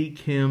seek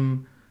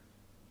Him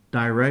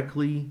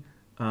directly,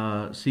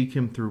 seek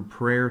Him through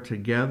prayer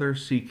together,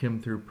 seek Him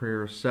through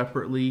prayer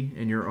separately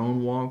in your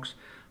own walks.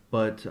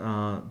 But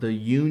the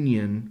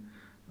union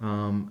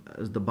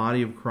as the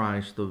body of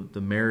Christ,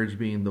 the marriage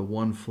being the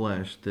one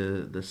flesh,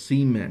 the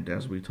cement,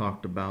 as we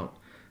talked about,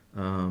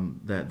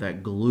 that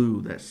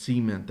glue, that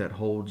cement that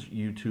holds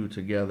you two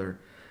together,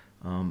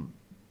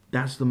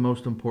 that's the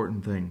most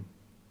important thing.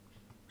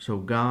 So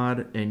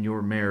God and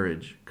your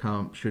marriage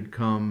should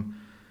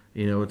come,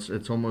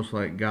 it's almost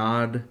like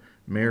God,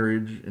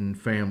 marriage, and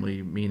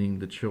family, meaning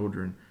the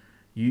children.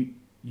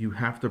 You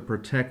have to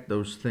protect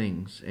those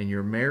things. And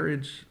your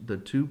marriage, the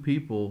two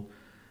people,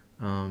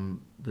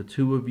 the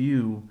two of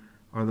you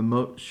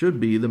are should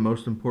be the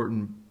most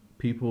important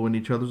people in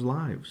each other's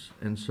lives.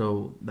 And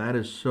so that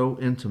is so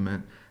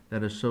intimate,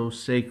 that is so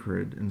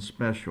sacred and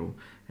special,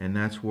 and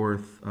that's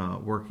worth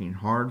working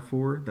hard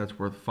for, that's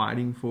worth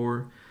fighting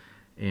for.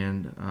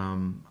 And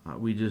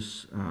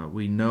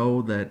we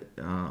know that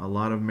a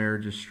lot of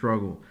marriages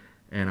struggle,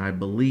 and I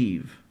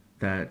believe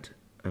that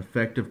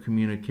effective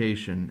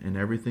communication and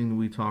everything that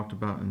we talked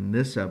about in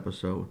this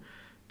episode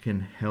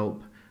can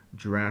help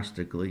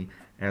drastically.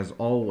 As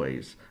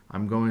always,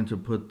 I'm going to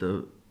put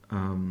the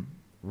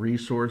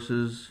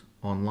resources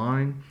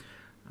online,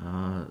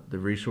 the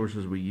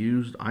resources we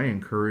used. I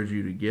encourage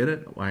you to get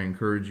it. I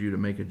encourage you to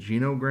make a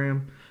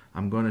genogram.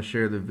 I'm going to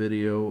share the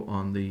video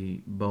on the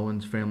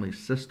Bowens family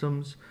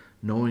systems,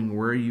 knowing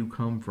where you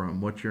come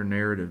from, what your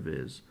narrative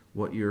is,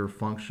 what your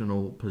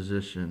functional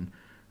position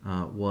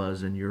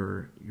was, and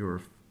your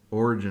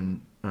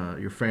origin,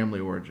 your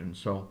family origin.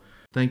 So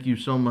thank you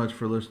so much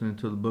for listening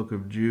to the Book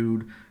of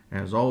Jude.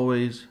 As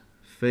always,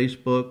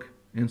 Facebook,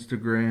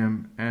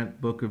 Instagram,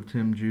 @Book of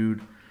Tim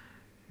Jude.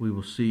 We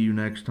will see you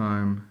next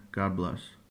time. God bless.